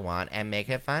however you want and make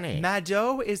it funny.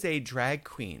 Mado is a drag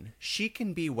queen. She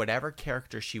can be whatever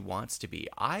character she wants to be.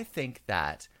 I think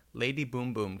that Lady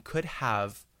Boom Boom could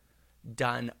have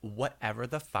done whatever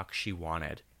the fuck she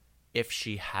wanted if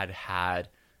she had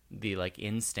the like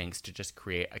instincts to just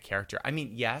create a character. I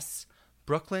mean, yes,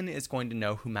 Brooklyn is going to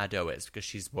know who Mado is because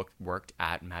she's worked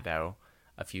at Mado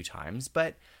a few times,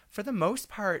 but for the most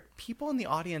part, people in the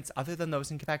audience other than those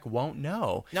in Quebec won't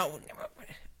know. No.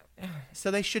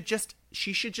 So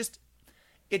she should just,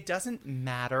 it doesn't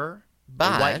matter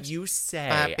But- what you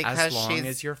say because as long she's-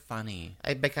 as you're funny.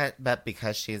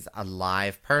 Because she's a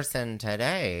live person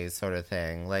today, sort of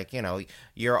thing. Like, you know,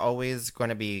 you're always going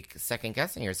to be second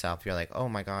guessing yourself. You're like, oh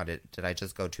my God, did I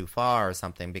just go too far or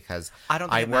something? Because I don't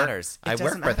think it matters. It I doesn't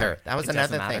work with her. matter. That was It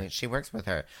doesn't another thing. matter. She works with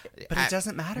her. But it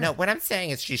doesn't matter. No, what I'm saying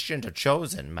is she shouldn't have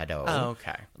chosen Mado. Oh,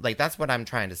 okay. Like, that's what I'm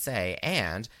trying to say.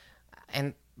 And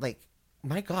like,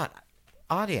 my God,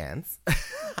 audience,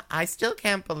 I still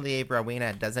can't believe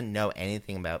Rowena doesn't know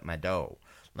anything about Mado.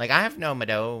 Like, I have known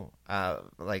Mado,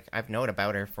 I've known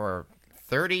about her for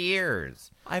 30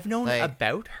 years. I've known Like-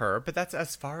 about her, but that's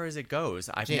as far as it goes.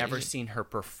 I've never seen her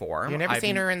perform. You've never I've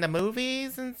seen her in the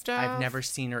movies and stuff? I've never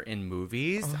seen her in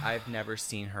movies. I've never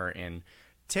seen her in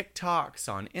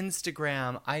TikToks on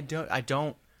Instagram.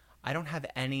 I don't have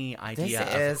any idea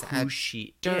is of who a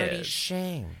she Dirty is.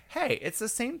 shame. Hey, it's the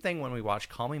same thing when we watched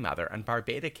Call Me Mother and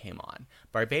Barbada came on.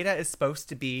 Barbada is supposed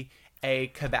to be a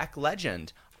Quebec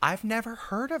legend. I've never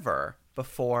heard of her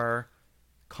before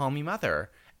Call Me Mother.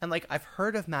 And like, I've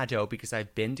heard of Mado because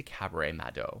I've been to Cabaret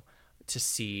Mado to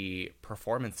see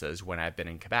performances when I've been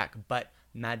in Quebec. But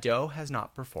Mado has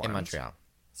not performed. In Montreal.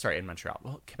 Sorry, in Montreal.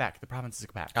 Well, Quebec, the province is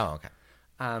Quebec. Oh, okay.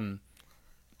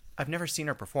 I've never seen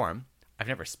her perform. I've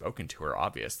never spoken to her,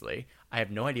 obviously. I have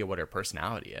no idea what her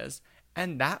personality is.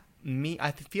 And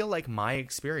I feel like my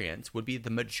experience would be the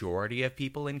majority of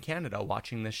people in Canada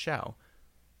watching this show.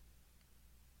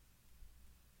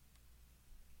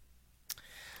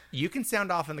 You can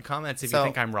sound off in the comments if you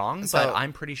think I'm wrong, but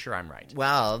I'm pretty sure I'm right.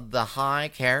 Well, the high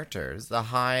characters, the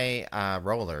high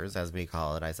rollers, as we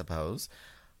call it, I suppose,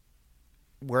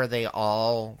 were they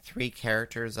all three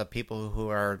characters of people who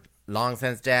are long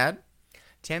since dead?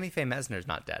 Tammy Faye Mesner's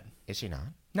not dead. Is she not?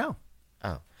 No,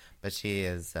 Oh, but she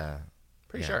is.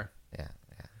 pretty yeah, sure. Yeah.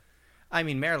 I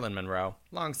mean, Marilyn Monroe,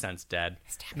 long since dead.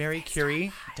 Mary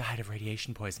Curie died of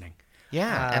radiation poisoning.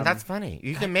 Yeah, and that's funny.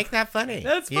 You can make that funny.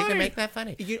 That's You funny. can make that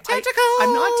funny. Tentacles!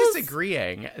 I'm not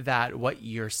disagreeing that what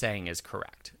you're saying is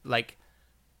correct. Like,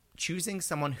 choosing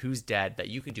someone who's dead that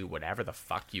you can do whatever the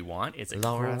fuck you want is a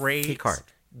Laura Secord.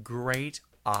 great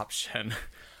option.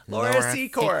 Laura Laura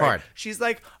Secord. Secord. She's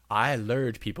like, I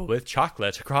lured people with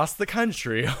chocolate across the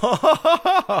country.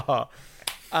 I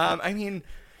mean,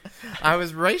 I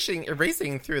was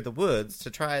racing through the woods to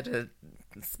try to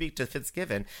speak to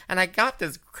Fitzgibbon, and I got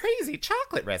this crazy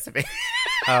chocolate recipe.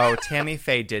 oh, Tammy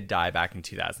Faye did die back in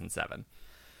 2007.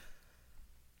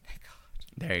 Thank God.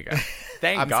 There you go.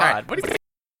 Thank I'm God. sorry. What do you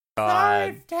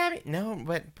Sorry, God? Tammy.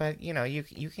 No, but you know, you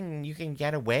can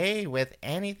get away with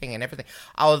anything and everything.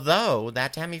 Although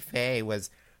that Tammy Faye was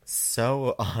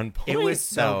so on point. It was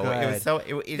so though. good. It was so.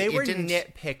 They were didn't.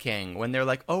 nitpicking when they're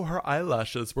like, "Oh, her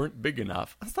eyelashes weren't big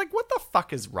enough." I was like, "What the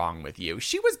fuck is wrong with you?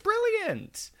 She was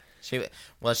brilliant." She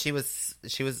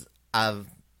was of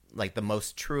like the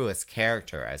most truest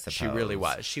character, I suppose. She really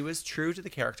was. She was true to the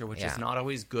character, which Yeah. is not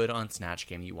always good on Snatch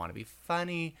Game. You want to be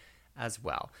funny as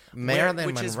well. Marilyn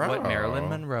which is Monroe, what Marilyn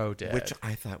Monroe did. which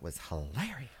I thought was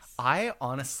hilarious. I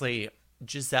honestly,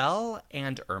 Giselle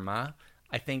and Irma,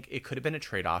 I think it could have been a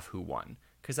trade-off who won.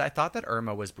 Because I thought that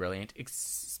Irma was brilliant,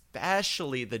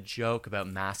 especially the joke about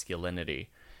masculinity.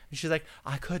 And she's like,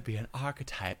 I could be an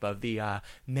archetype of the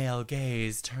male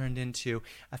gaze turned into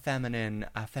a feminine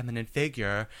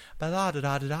figure. Blah, da,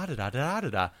 da, da, da, da, da, da,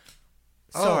 da.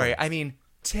 Sorry, I mean,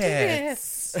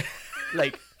 tits.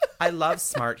 Like, I love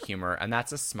smart humor, and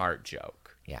that's a smart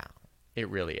joke. Yeah. It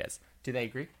really is. Do they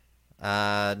agree?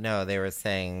 No, they were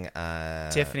saying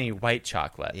Tiffany white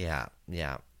chocolate. Yeah.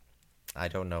 I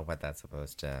don't know what that's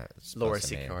supposed Laura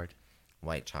to mean. Secord.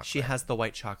 White chocolate. She has the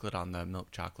white chocolate on the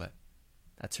milk chocolate.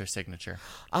 That's her signature.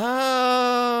 Oh.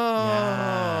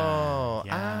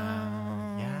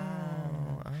 Yeah.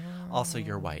 Also,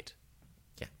 you're white.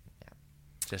 Yeah.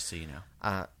 Just so you know.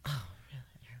 Oh,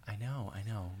 I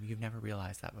know. You've never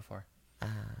realized that before.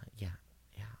 yeah.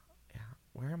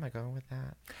 Where am I going with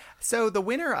that? So the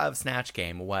winner of Snatch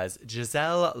Game was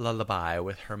Giselle Lullaby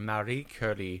with her Marie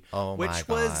Curie, Oh my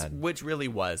which really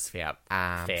was fabulous.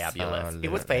 Absolutely.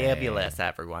 It was fabulous,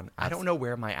 everyone. I don't know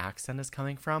where my accent is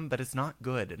coming from, but it's not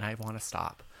good, and I want to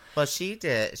stop. Well, she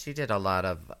did a lot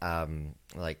of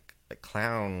like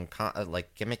clown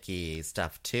like gimmicky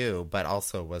stuff too, but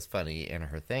also was funny in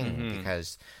her thing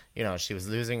because she was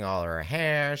losing all her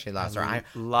hair. She lost her eye.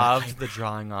 Loved the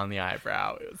drawing on the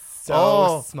eyebrow. It was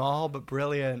so small but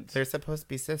brilliant. They're supposed to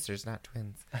be sisters, not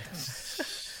twins.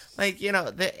 Like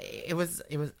it was.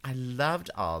 I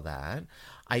loved all that.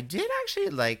 I did actually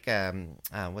like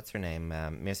what's her name,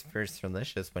 Miss First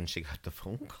Delicious, when she got the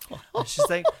phone call. She's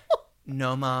like,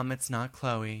 "No, Mom, it's not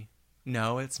Chloe.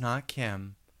 No, it's not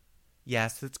Kim.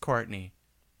 Yes, it's Courtney."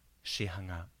 She hung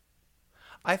up.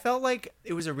 I felt like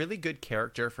it was a really good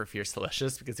character for Fierce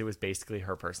Delicious because it was basically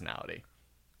her personality.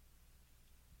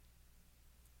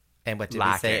 And what did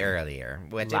we say earlier?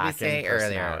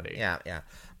 Personality. Yeah.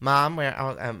 Mom, where?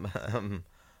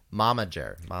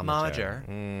 Momager.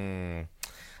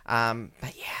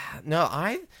 But yeah, no,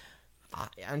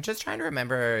 I'm just trying to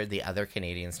remember the other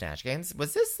Canadian Snatch Games.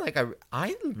 Was this like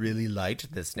I really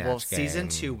liked this Snatch game. Season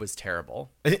 2 was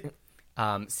terrible.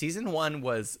 Season 1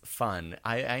 was fun.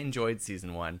 I enjoyed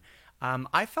season 1.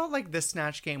 I felt like this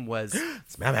Snatch Game was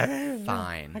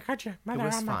fine. I got you. It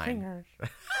was fine.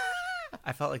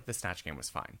 I felt like the Snatch Game was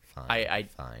fine.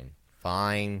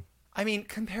 Fine. I mean,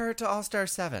 compare it to All Star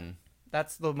 7.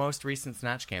 That's the most recent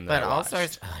Snatch Game that But I All watched.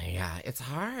 Stars, it's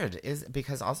hard.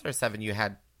 Because All Star 7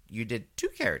 you did 2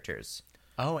 characters.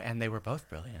 Oh, and they were both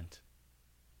brilliant.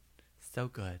 So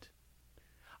good.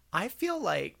 I feel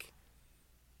like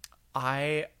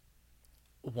I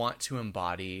want to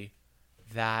embody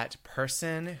that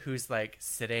person who's like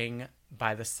sitting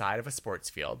by the side of a sports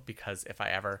field, because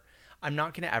I'm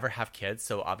not going to ever have kids,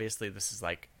 so obviously this is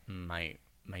like my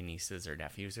nieces or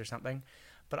nephews or something,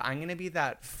 but I'm going to be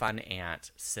that fun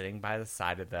aunt sitting by the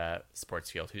side of the sports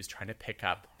field who's trying to pick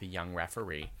up the young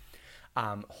referee,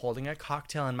 holding a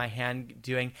cocktail in my hand,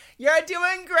 doing, "You're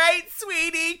doing great,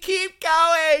 sweetie, keep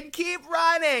going, keep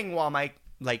running," while my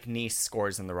niece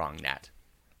scores in the wrong net.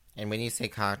 And when you say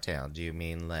cocktail, do you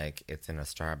mean like it's in a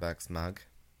Starbucks mug?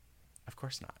 Of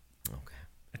course not. Okay.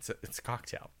 It's a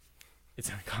cocktail. It's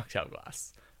in a cocktail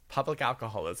glass. Public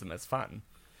alcoholism is fun.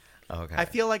 Okay. I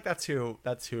feel like that's who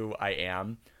I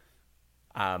am.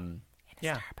 In a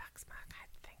Starbucks mug, I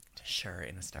think. Sure,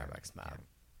 in a Starbucks mug.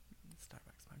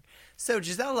 So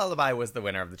Giselle Lullaby was the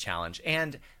winner of the challenge,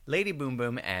 and Lady Boom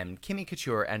Boom and Kimmy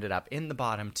Couture ended up in the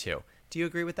bottom 2. Do you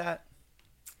agree with that?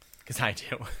 Because I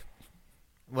do.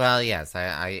 Well, yes,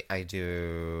 I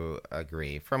do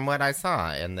agree from what I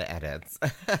saw in the edits.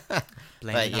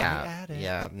 Blame But it on the edit.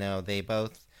 yeah, no, they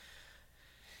both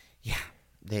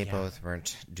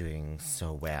weren't doing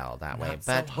so well that way. Not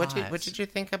so But what hot. did you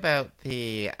think about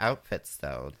the outfits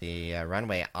though? The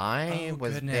runway, I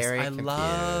was very I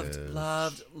confused.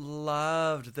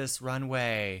 loved this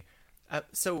runway.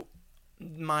 So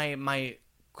my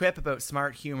quip about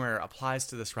smart humor applies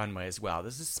to this runway as well.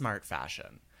 This is smart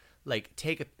fashion. Like,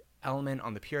 take an element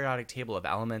on the periodic table of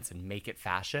elements and make it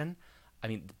fashion. I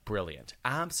mean, brilliant.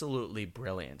 Absolutely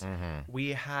brilliant. We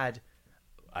had,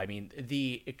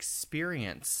 the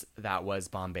experience that was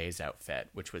Bombay's outfit,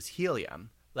 which was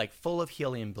helium, like full of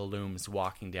helium balloons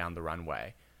walking down the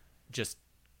runway. Just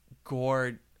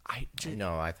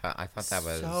No, I thought that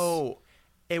was so.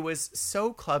 It was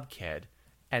so Club Kid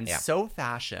and Yeah. so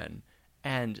fashion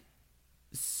and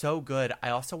so good. I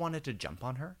also wanted to jump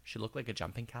on her. She looked like a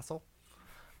jumping castle.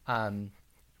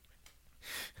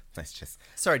 Let's just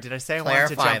Sorry, did I say I wanted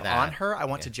to Clarify jump that. on her? I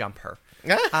want to jump her.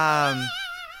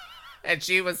 And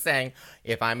she was saying,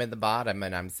 if I'm in the bottom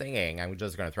and I'm singing, I'm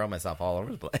just going to throw myself all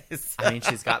over the place. I mean,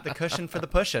 she's got the cushion for the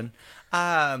pushing.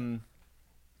 Sorry.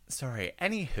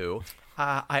 Anywho,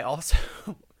 I also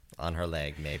On her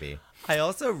leg, maybe. I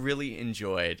also really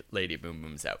enjoyed Lady Boom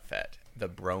Boom's outfit. The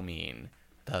bromine,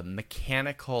 the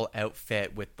mechanical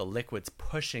outfit with the liquids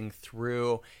pushing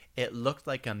through. It looked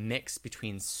like a mix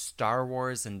between Star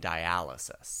Wars and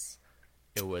dialysis.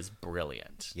 It was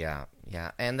brilliant. Yeah,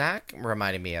 yeah. And that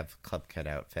reminded me of Club Kid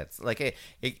outfits. Like,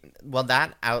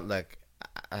 that outlook,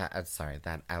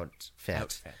 that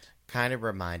outfit. Kind of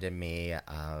reminded me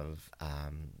of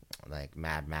like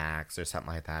Mad Max or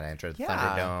something like that, Enter the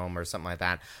Thunderdome or something like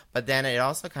that. But then it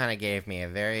also kind of gave me a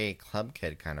very Club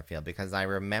Kid kind of feel, because I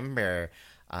remember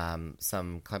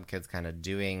some Club Kids kind of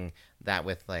doing that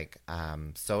with like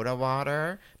soda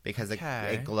water, because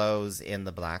it glows in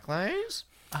the black light.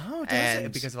 Oh, does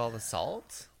it? Because of all the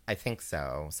salt? I think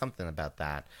so. Something about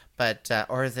that. But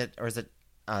or is it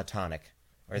tonic?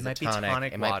 Or is it might be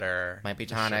tonic water. Might be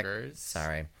tonic. Sugars.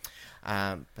 Sorry.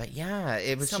 But yeah,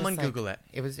 it was Someone just like, Google it.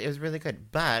 It was really good.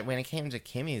 But when it came to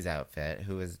Kimmy's outfit,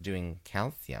 who was doing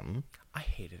calcium, I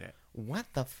hated it. what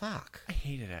the fuck? I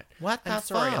hated it. What the I'm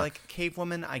sorry. fuck? Like, Cave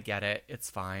Woman, I get it. It's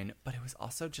fine. But it was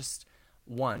also just,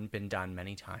 one, been done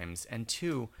many times. And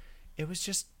two, it was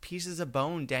just pieces of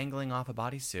bone dangling off a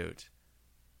bodysuit.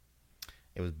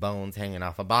 It was bones hanging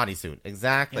off a bodysuit.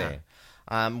 Exactly. Yeah.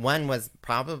 One was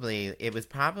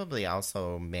probably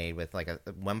also made with like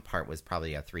one part was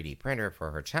probably a 3D printer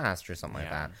for her chest or something like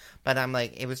Yeah. that. But I'm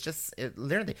like, it was just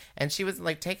literally, and she was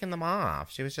like taking them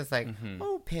off. She was just like,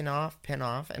 oh, pin off.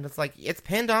 And it's like, it's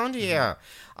pinned onto you.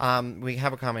 We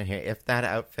have a comment here. If that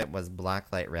outfit was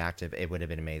blacklight reactive, it would have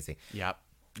been amazing. Yep.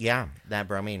 Yeah, that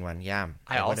bromine one. Yeah.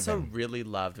 I it would have also been. really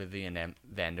loved Vivian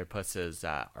Vanderpuss's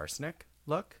arsenic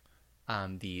look.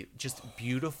 The just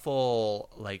beautiful,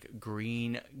 like,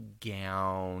 green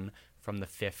gown from the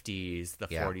 50s, the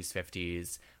 40s,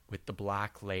 50s, with the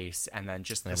black lace, and then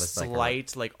just the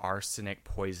slight, like arsenic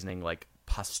poisoning, like,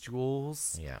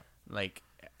 pustules. Yeah. Like...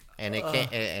 And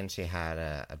and she had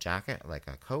a jacket, like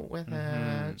a coat with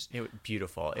it. It was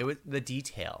beautiful. It was the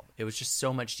detail. It was just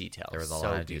so much detail. There was a so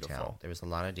lot of beautiful. detail. There was a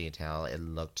lot of detail. It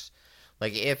looked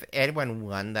like if anyone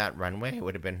won that runway, it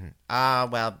would have been No,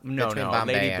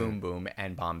 Bombay Lady and, Boom Boom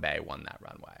and Bombay won that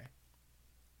runway.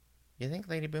 You think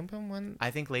Lady Boom Boom won?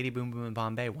 I think Lady Boom Boom and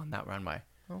Bombay won that runway.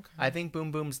 Okay. I think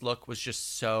Boom Boom's look was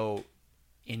just so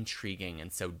intriguing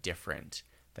and so different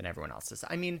than everyone else's.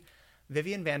 I mean,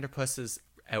 Vivian Vanderpuss's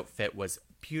outfit was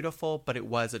beautiful, but it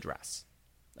was a dress.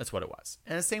 That's what it was.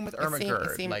 And the same with Irma Gerd.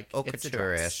 It seemed like, it's a dress.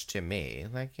 couture-ish to me.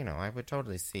 Like, I would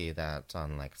totally see that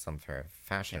on like some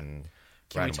fashion.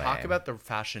 Can runway. we talk about the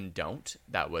fashion don't?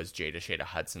 That was Jada Shada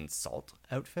Hudson's salt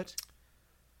outfit.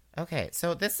 Okay,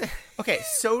 so this. Okay,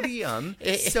 sodium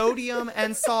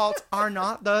and salt are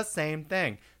not the same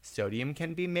thing. Sodium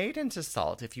can be made into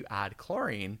salt if you add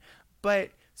chlorine,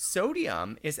 but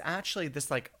sodium is actually this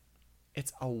like,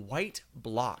 it's a white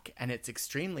block and it's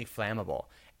extremely flammable.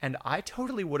 And I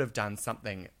totally would have done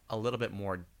something a little bit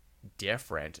more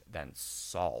different than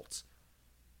salt.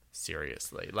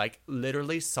 Seriously. Like,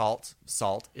 literally, salt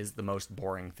is the most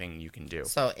boring thing you can do.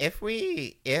 So if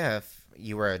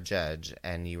you were a judge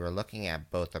and you were looking at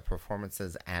both the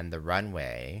performances and the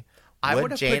runway, I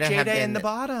would have put Jada have been in the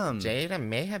bottom. Jada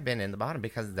may have been in the bottom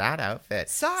because that outfit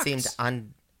Sucked. seemed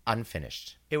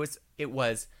unfinished. It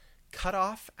was cut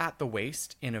off at the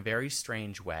waist in a very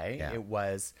strange way. Yeah.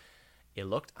 It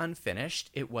looked unfinished.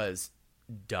 It was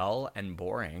dull and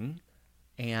boring,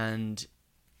 and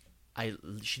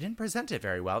she didn't present it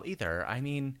very well either. I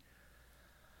mean,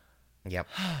 Yep.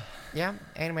 Yeah.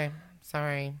 Anyway,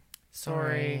 sorry.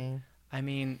 I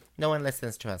mean, No one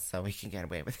listens to us, so we can get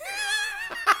away with it.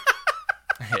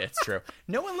 it's true.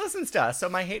 No one listens to us, so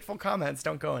my hateful comments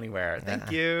don't go anywhere.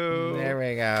 Thank you. There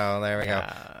we go.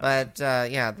 Yeah. But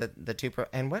the two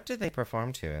and what did they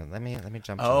perform to? Let me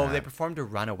jump. Oh, to that. they performed to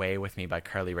 "Run Away with Me" by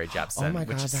Carly Rae Jepsen, Oh my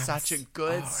which God, is that such was- a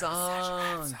good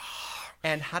song.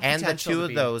 And had and the potential two to of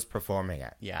be- those performing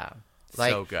it. yeah,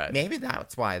 Like, so good. Maybe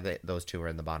that's why those two were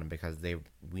in the bottom, because they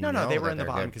No, they were in the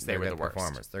bottom because they were good the worst.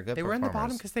 performers. They're good. They were in the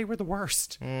bottom because they were the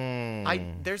worst.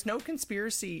 Mm. There's no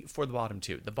conspiracy for the bottom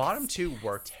two. The bottom two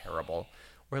were terrible,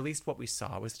 or at least what we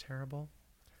saw was terrible.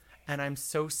 And I'm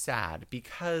so sad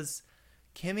because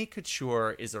Kimmy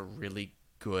Couture is a really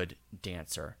good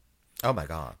dancer. Oh my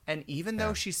God. And even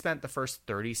though she spent the first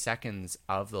 30 seconds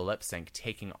of the lip sync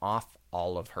taking off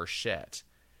all of her shit,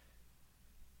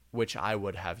 which I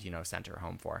would have, sent her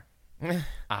home for,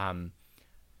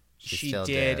 she still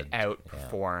did did.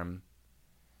 outperform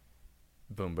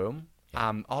Boom Boom.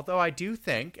 Although I do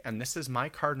think, and this is my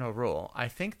cardinal rule, I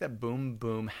think that Boom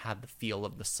Boom had the feel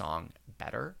of the song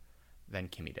better than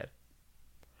Kimmy did.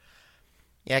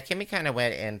 Yeah, Kimmy kind of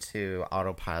went into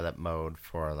autopilot mode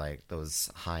for like those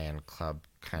high-end club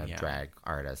kind of drag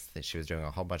artists. That she was doing a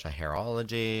whole bunch of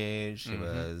hairology. She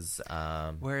was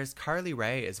Whereas Carly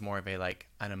Rae is more of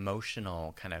an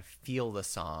emotional kind of feel the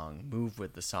song, move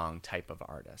with the song type of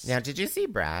artist. Yeah, did you see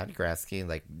Brad Goreski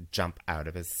like jump out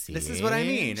of his seat? This is what I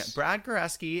mean. Brad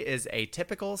Goreski is a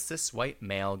typical cis white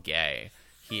male gay.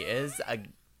 He is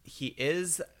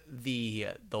the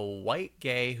white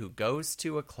gay who goes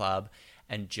to a club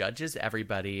and judges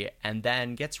everybody and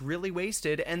then gets really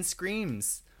wasted and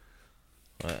screams.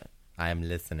 I'm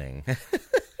listening.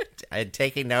 I'm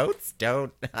taking notes.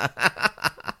 Don't.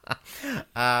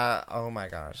 Oh my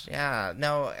gosh. Yeah.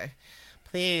 No.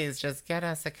 Please just get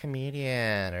us a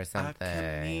comedian or something.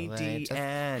 A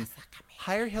comedian.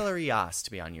 Hire Hillary Yoss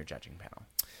to be on your judging panel.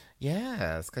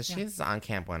 Yes, because she's on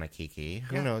Camp Wanakiki.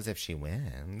 Who knows if she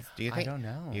wins? Do you think? I don't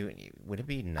know. Would it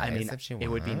be nice if she won? It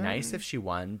would be nice if she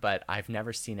won, but I've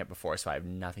never seen it before, so I have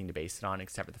nothing to base it on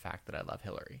except for the fact that I love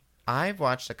Hillary. I've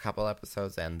watched a couple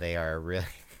episodes, and they are really,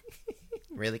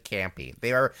 really campy.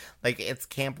 They are it's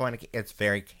Camp Wanakiki. It's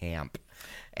very camp,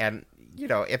 and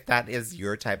if that is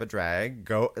your type of drag,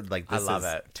 go this. I love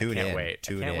it. Tune in. I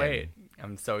can't wait.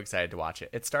 I'm so excited to watch it.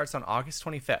 It starts on August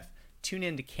 25th. Tune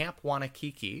in to Camp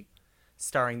Wanakiki,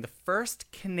 starring the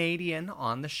first Canadian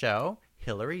on the show,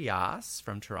 Hillary Yoss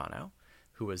from Toronto,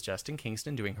 who was just in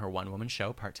Kingston doing her one-woman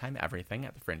show, Part-Time Everything,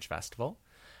 at the Fringe Festival.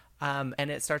 And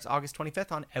it starts August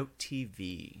 25th on Out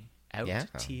TV.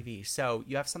 TV. So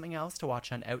you have something else to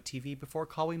watch on Out TV before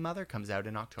Call Me Mother comes out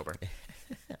in October.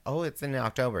 Oh, it's in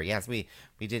October. Yes, we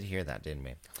did hear that, didn't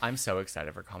we? I'm so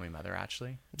excited for Call Me Mother,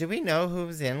 actually. Do we know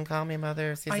who's in Call Me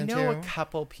Mother season 2? I know a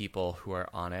couple people who are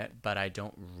on it, but I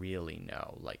don't really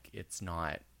know. It's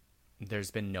not...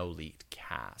 There's been no leaked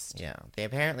cast. Yeah. They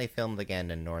apparently filmed again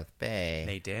in North Bay.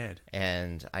 They did.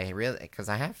 And because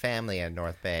I have family in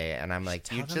North Bay, and I'm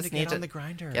like, you just need to get on the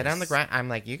grinder. Get on the grind. I'm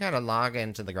like, you got to log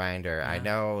into the grinder. Yeah. I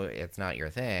know it's not your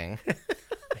thing.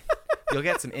 You'll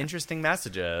get some interesting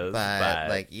messages,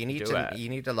 but you need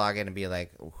to log in and be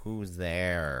like, who's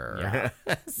there?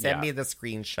 Yeah. Send me the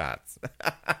screenshots.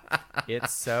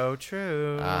 It's so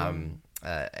true.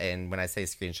 And when I say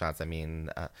screenshots, I mean,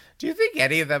 do you think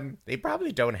any of them? They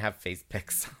probably don't have face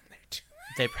pics on there.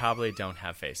 They probably don't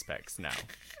have face pics. No.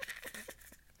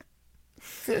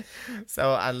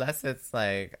 So unless it's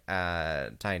like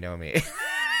Tainomi.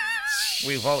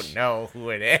 We won't know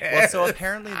who it is. Well, so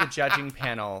apparently the judging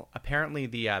panel,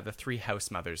 the three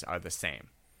house mothers are the same.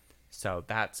 So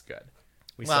that's good.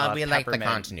 We like the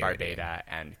continuity. Barbada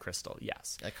and Crystal,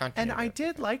 yes. And I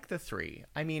did like the three.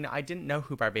 I mean, I didn't know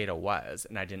who Barbada was,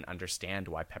 and I didn't understand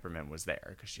why Peppermint was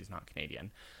there, because she's not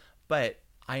Canadian. But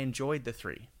I enjoyed the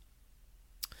three.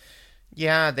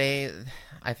 Yeah,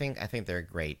 I think they're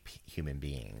great human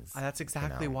beings. That's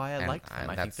exactly why I like them.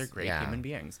 I think they're great human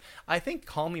beings. I think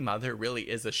Call Me Mother really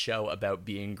is a show about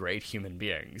being great human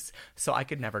beings. So I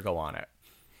could never go on it.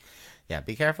 Yeah,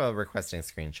 be careful of requesting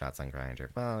screenshots on Grindr.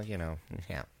 Well, yeah.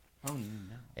 Oh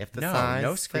no. If the size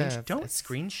no screenshot. Don't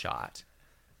screenshot.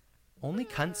 Only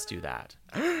cunts do that.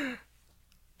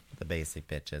 The basic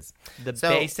bitches.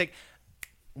 Basic.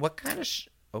 What kind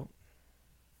of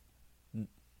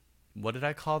what did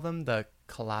I call them? The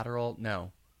collateral?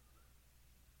 No.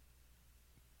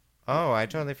 Oh, I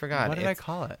totally forgot. What did I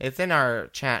call it? It's in our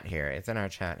chat here.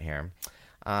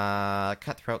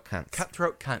 Cutthroat cunts.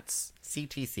 Cutthroat cunts.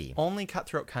 CTC. Only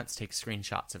cutthroat cunts take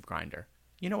screenshots of Grindr.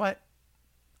 You know what?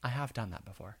 I have done that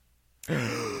before.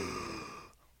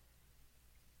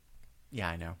 Yeah,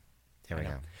 I know. Here we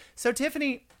go. So,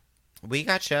 Tiffany... We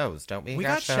got shows, don't we? We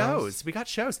got shows. We got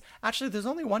shows. Actually, there's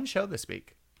only one show this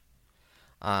week.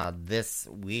 This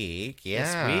week,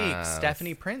 yeah. This week,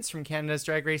 Stephanie Prince from Canada's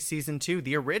Drag Race Season 2,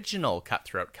 the original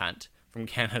cutthroat cunt from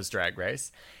Canada's Drag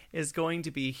Race, is going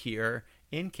to be here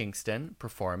in Kingston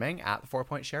performing at the 4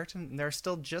 Point Sheraton. And there are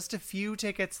still just a few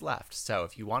tickets left. So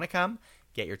if you want to come,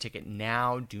 get your ticket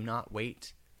now. Do not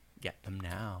wait. Get them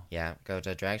now. Yeah, go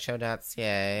to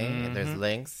dragshow.ca. Mm-hmm. There's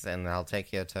links, and I'll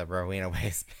take you to Rowena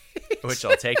Way's page. Which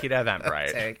will take you to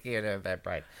Eventbrite. Take you to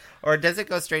Eventbrite. Or does it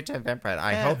go straight to Eventbrite?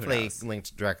 I hopefully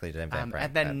linked directly to Eventbrite.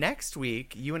 And then next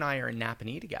week, you and I are in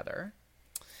Napanee together.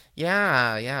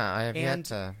 Yeah. I have yet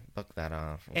to book that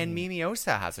off. And Mimi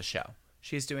Osa has a show.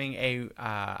 She's doing a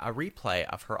replay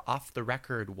of her Off the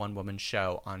Record one-woman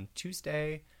show on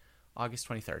Tuesday, August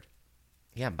 23rd.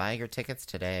 Yeah, buy your tickets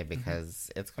today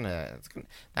because it's gonna.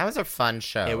 That was a fun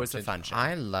show. It was a fun show.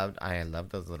 I loved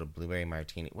those little blueberry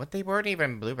martinis. What, they weren't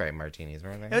even blueberry martinis,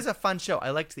 were they? It was a fun show. I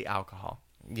liked the alcohol.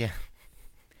 Yeah.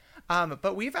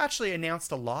 But we've actually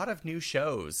announced a lot of new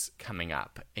shows coming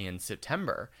up in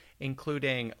September,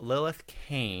 including Lilith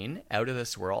Kane, Out of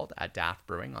This World at Daft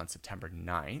Brewing on September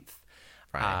 9th.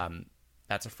 Friday.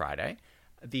 That's a Friday.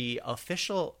 The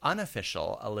unofficial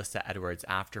Alyssa Edwards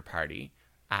After Party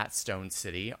at Stone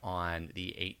City on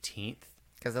the 18th.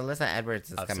 Because Alyssa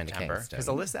Edwards is coming to Kingston. Because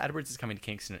Alyssa Edwards is coming to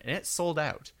Kingston, and it's sold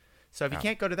out. So if you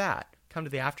can't go to that, come to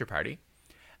the after party.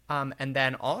 And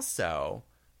then also,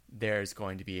 there's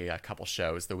going to be a couple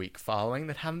shows the week following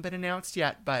that haven't been announced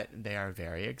yet, but they are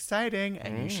very exciting,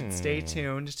 and you should stay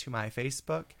tuned to my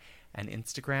Facebook and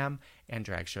Instagram and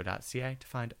dragshow.ca to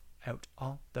find out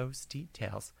all those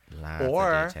details. Lots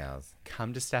of details.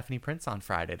 Come to Stephanie Prince on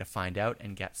Friday to find out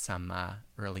and get some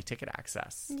early ticket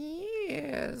access.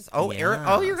 Yes. Oh, you're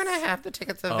going to have the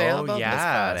tickets available this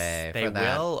Friday. They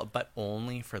will, but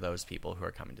only for those people who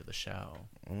are coming to the show.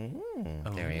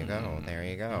 There you go. There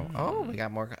you go. Oh, we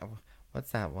got more.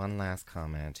 What's that one last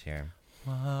comment here?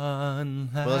 One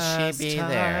last Will she be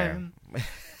time. there?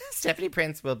 Stephanie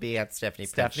Prince will be at Stephanie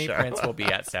Prince will be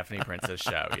at Stephanie Prince's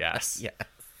show, yes. Yes.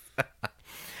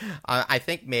 I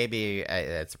think maybe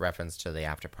it's reference to the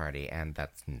after party, and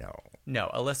that's no.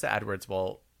 No, Alyssa Edwards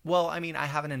will... Well, I mean, I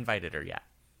haven't invited her yet.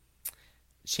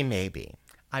 She may be.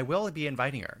 I will be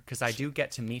inviting her, because I do get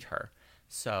to meet her.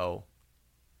 So...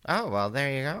 Oh, well,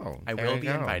 there you go. I will be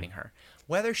inviting her.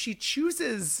 Whether she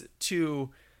chooses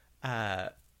to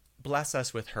bless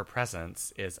us with her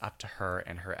presence is up to her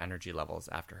and her energy levels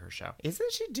after her show.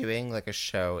 Isn't she doing like a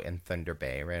show in Thunder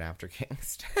Bay right after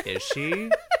Kingston? Is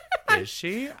she? Is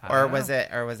she? Or was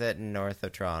it north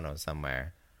of Toronto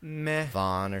somewhere? Meh.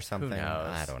 Vaughan or something? Who knows?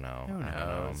 I don't know. Who I don't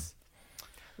know. knows?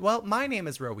 Well, my name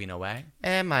is Rowena Way.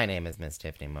 And my name is Miss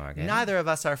Tiffany Morgan. Neither of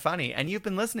us are funny, and you've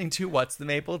been listening to What's the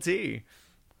Maple Tea?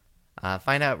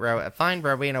 Find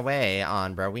Rowena Way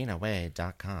on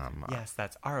rowenaway.com. Yes,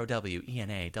 that's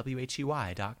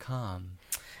ROWENAWHEY.com.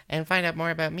 And find out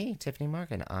more about me, Tiffany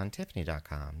Morgan, on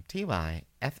tiffany.com.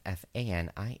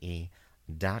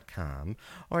 TYFFANIE.com.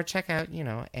 Or check out,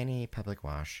 any public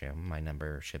washroom. My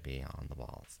number should be on the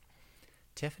walls.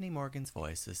 Tiffany Morgan's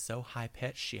voice is so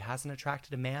high-pitched she hasn't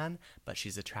attracted a man, but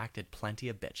she's attracted plenty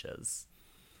of bitches.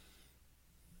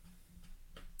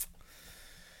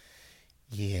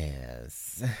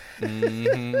 Yes.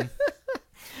 Mm-hmm.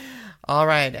 All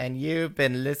right, and you've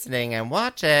been listening and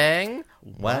watching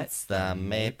What's the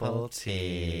Maple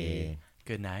Tea?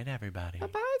 Good night, everybody.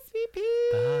 Bye-bye, sweet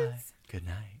peas. Bye. Good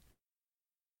night.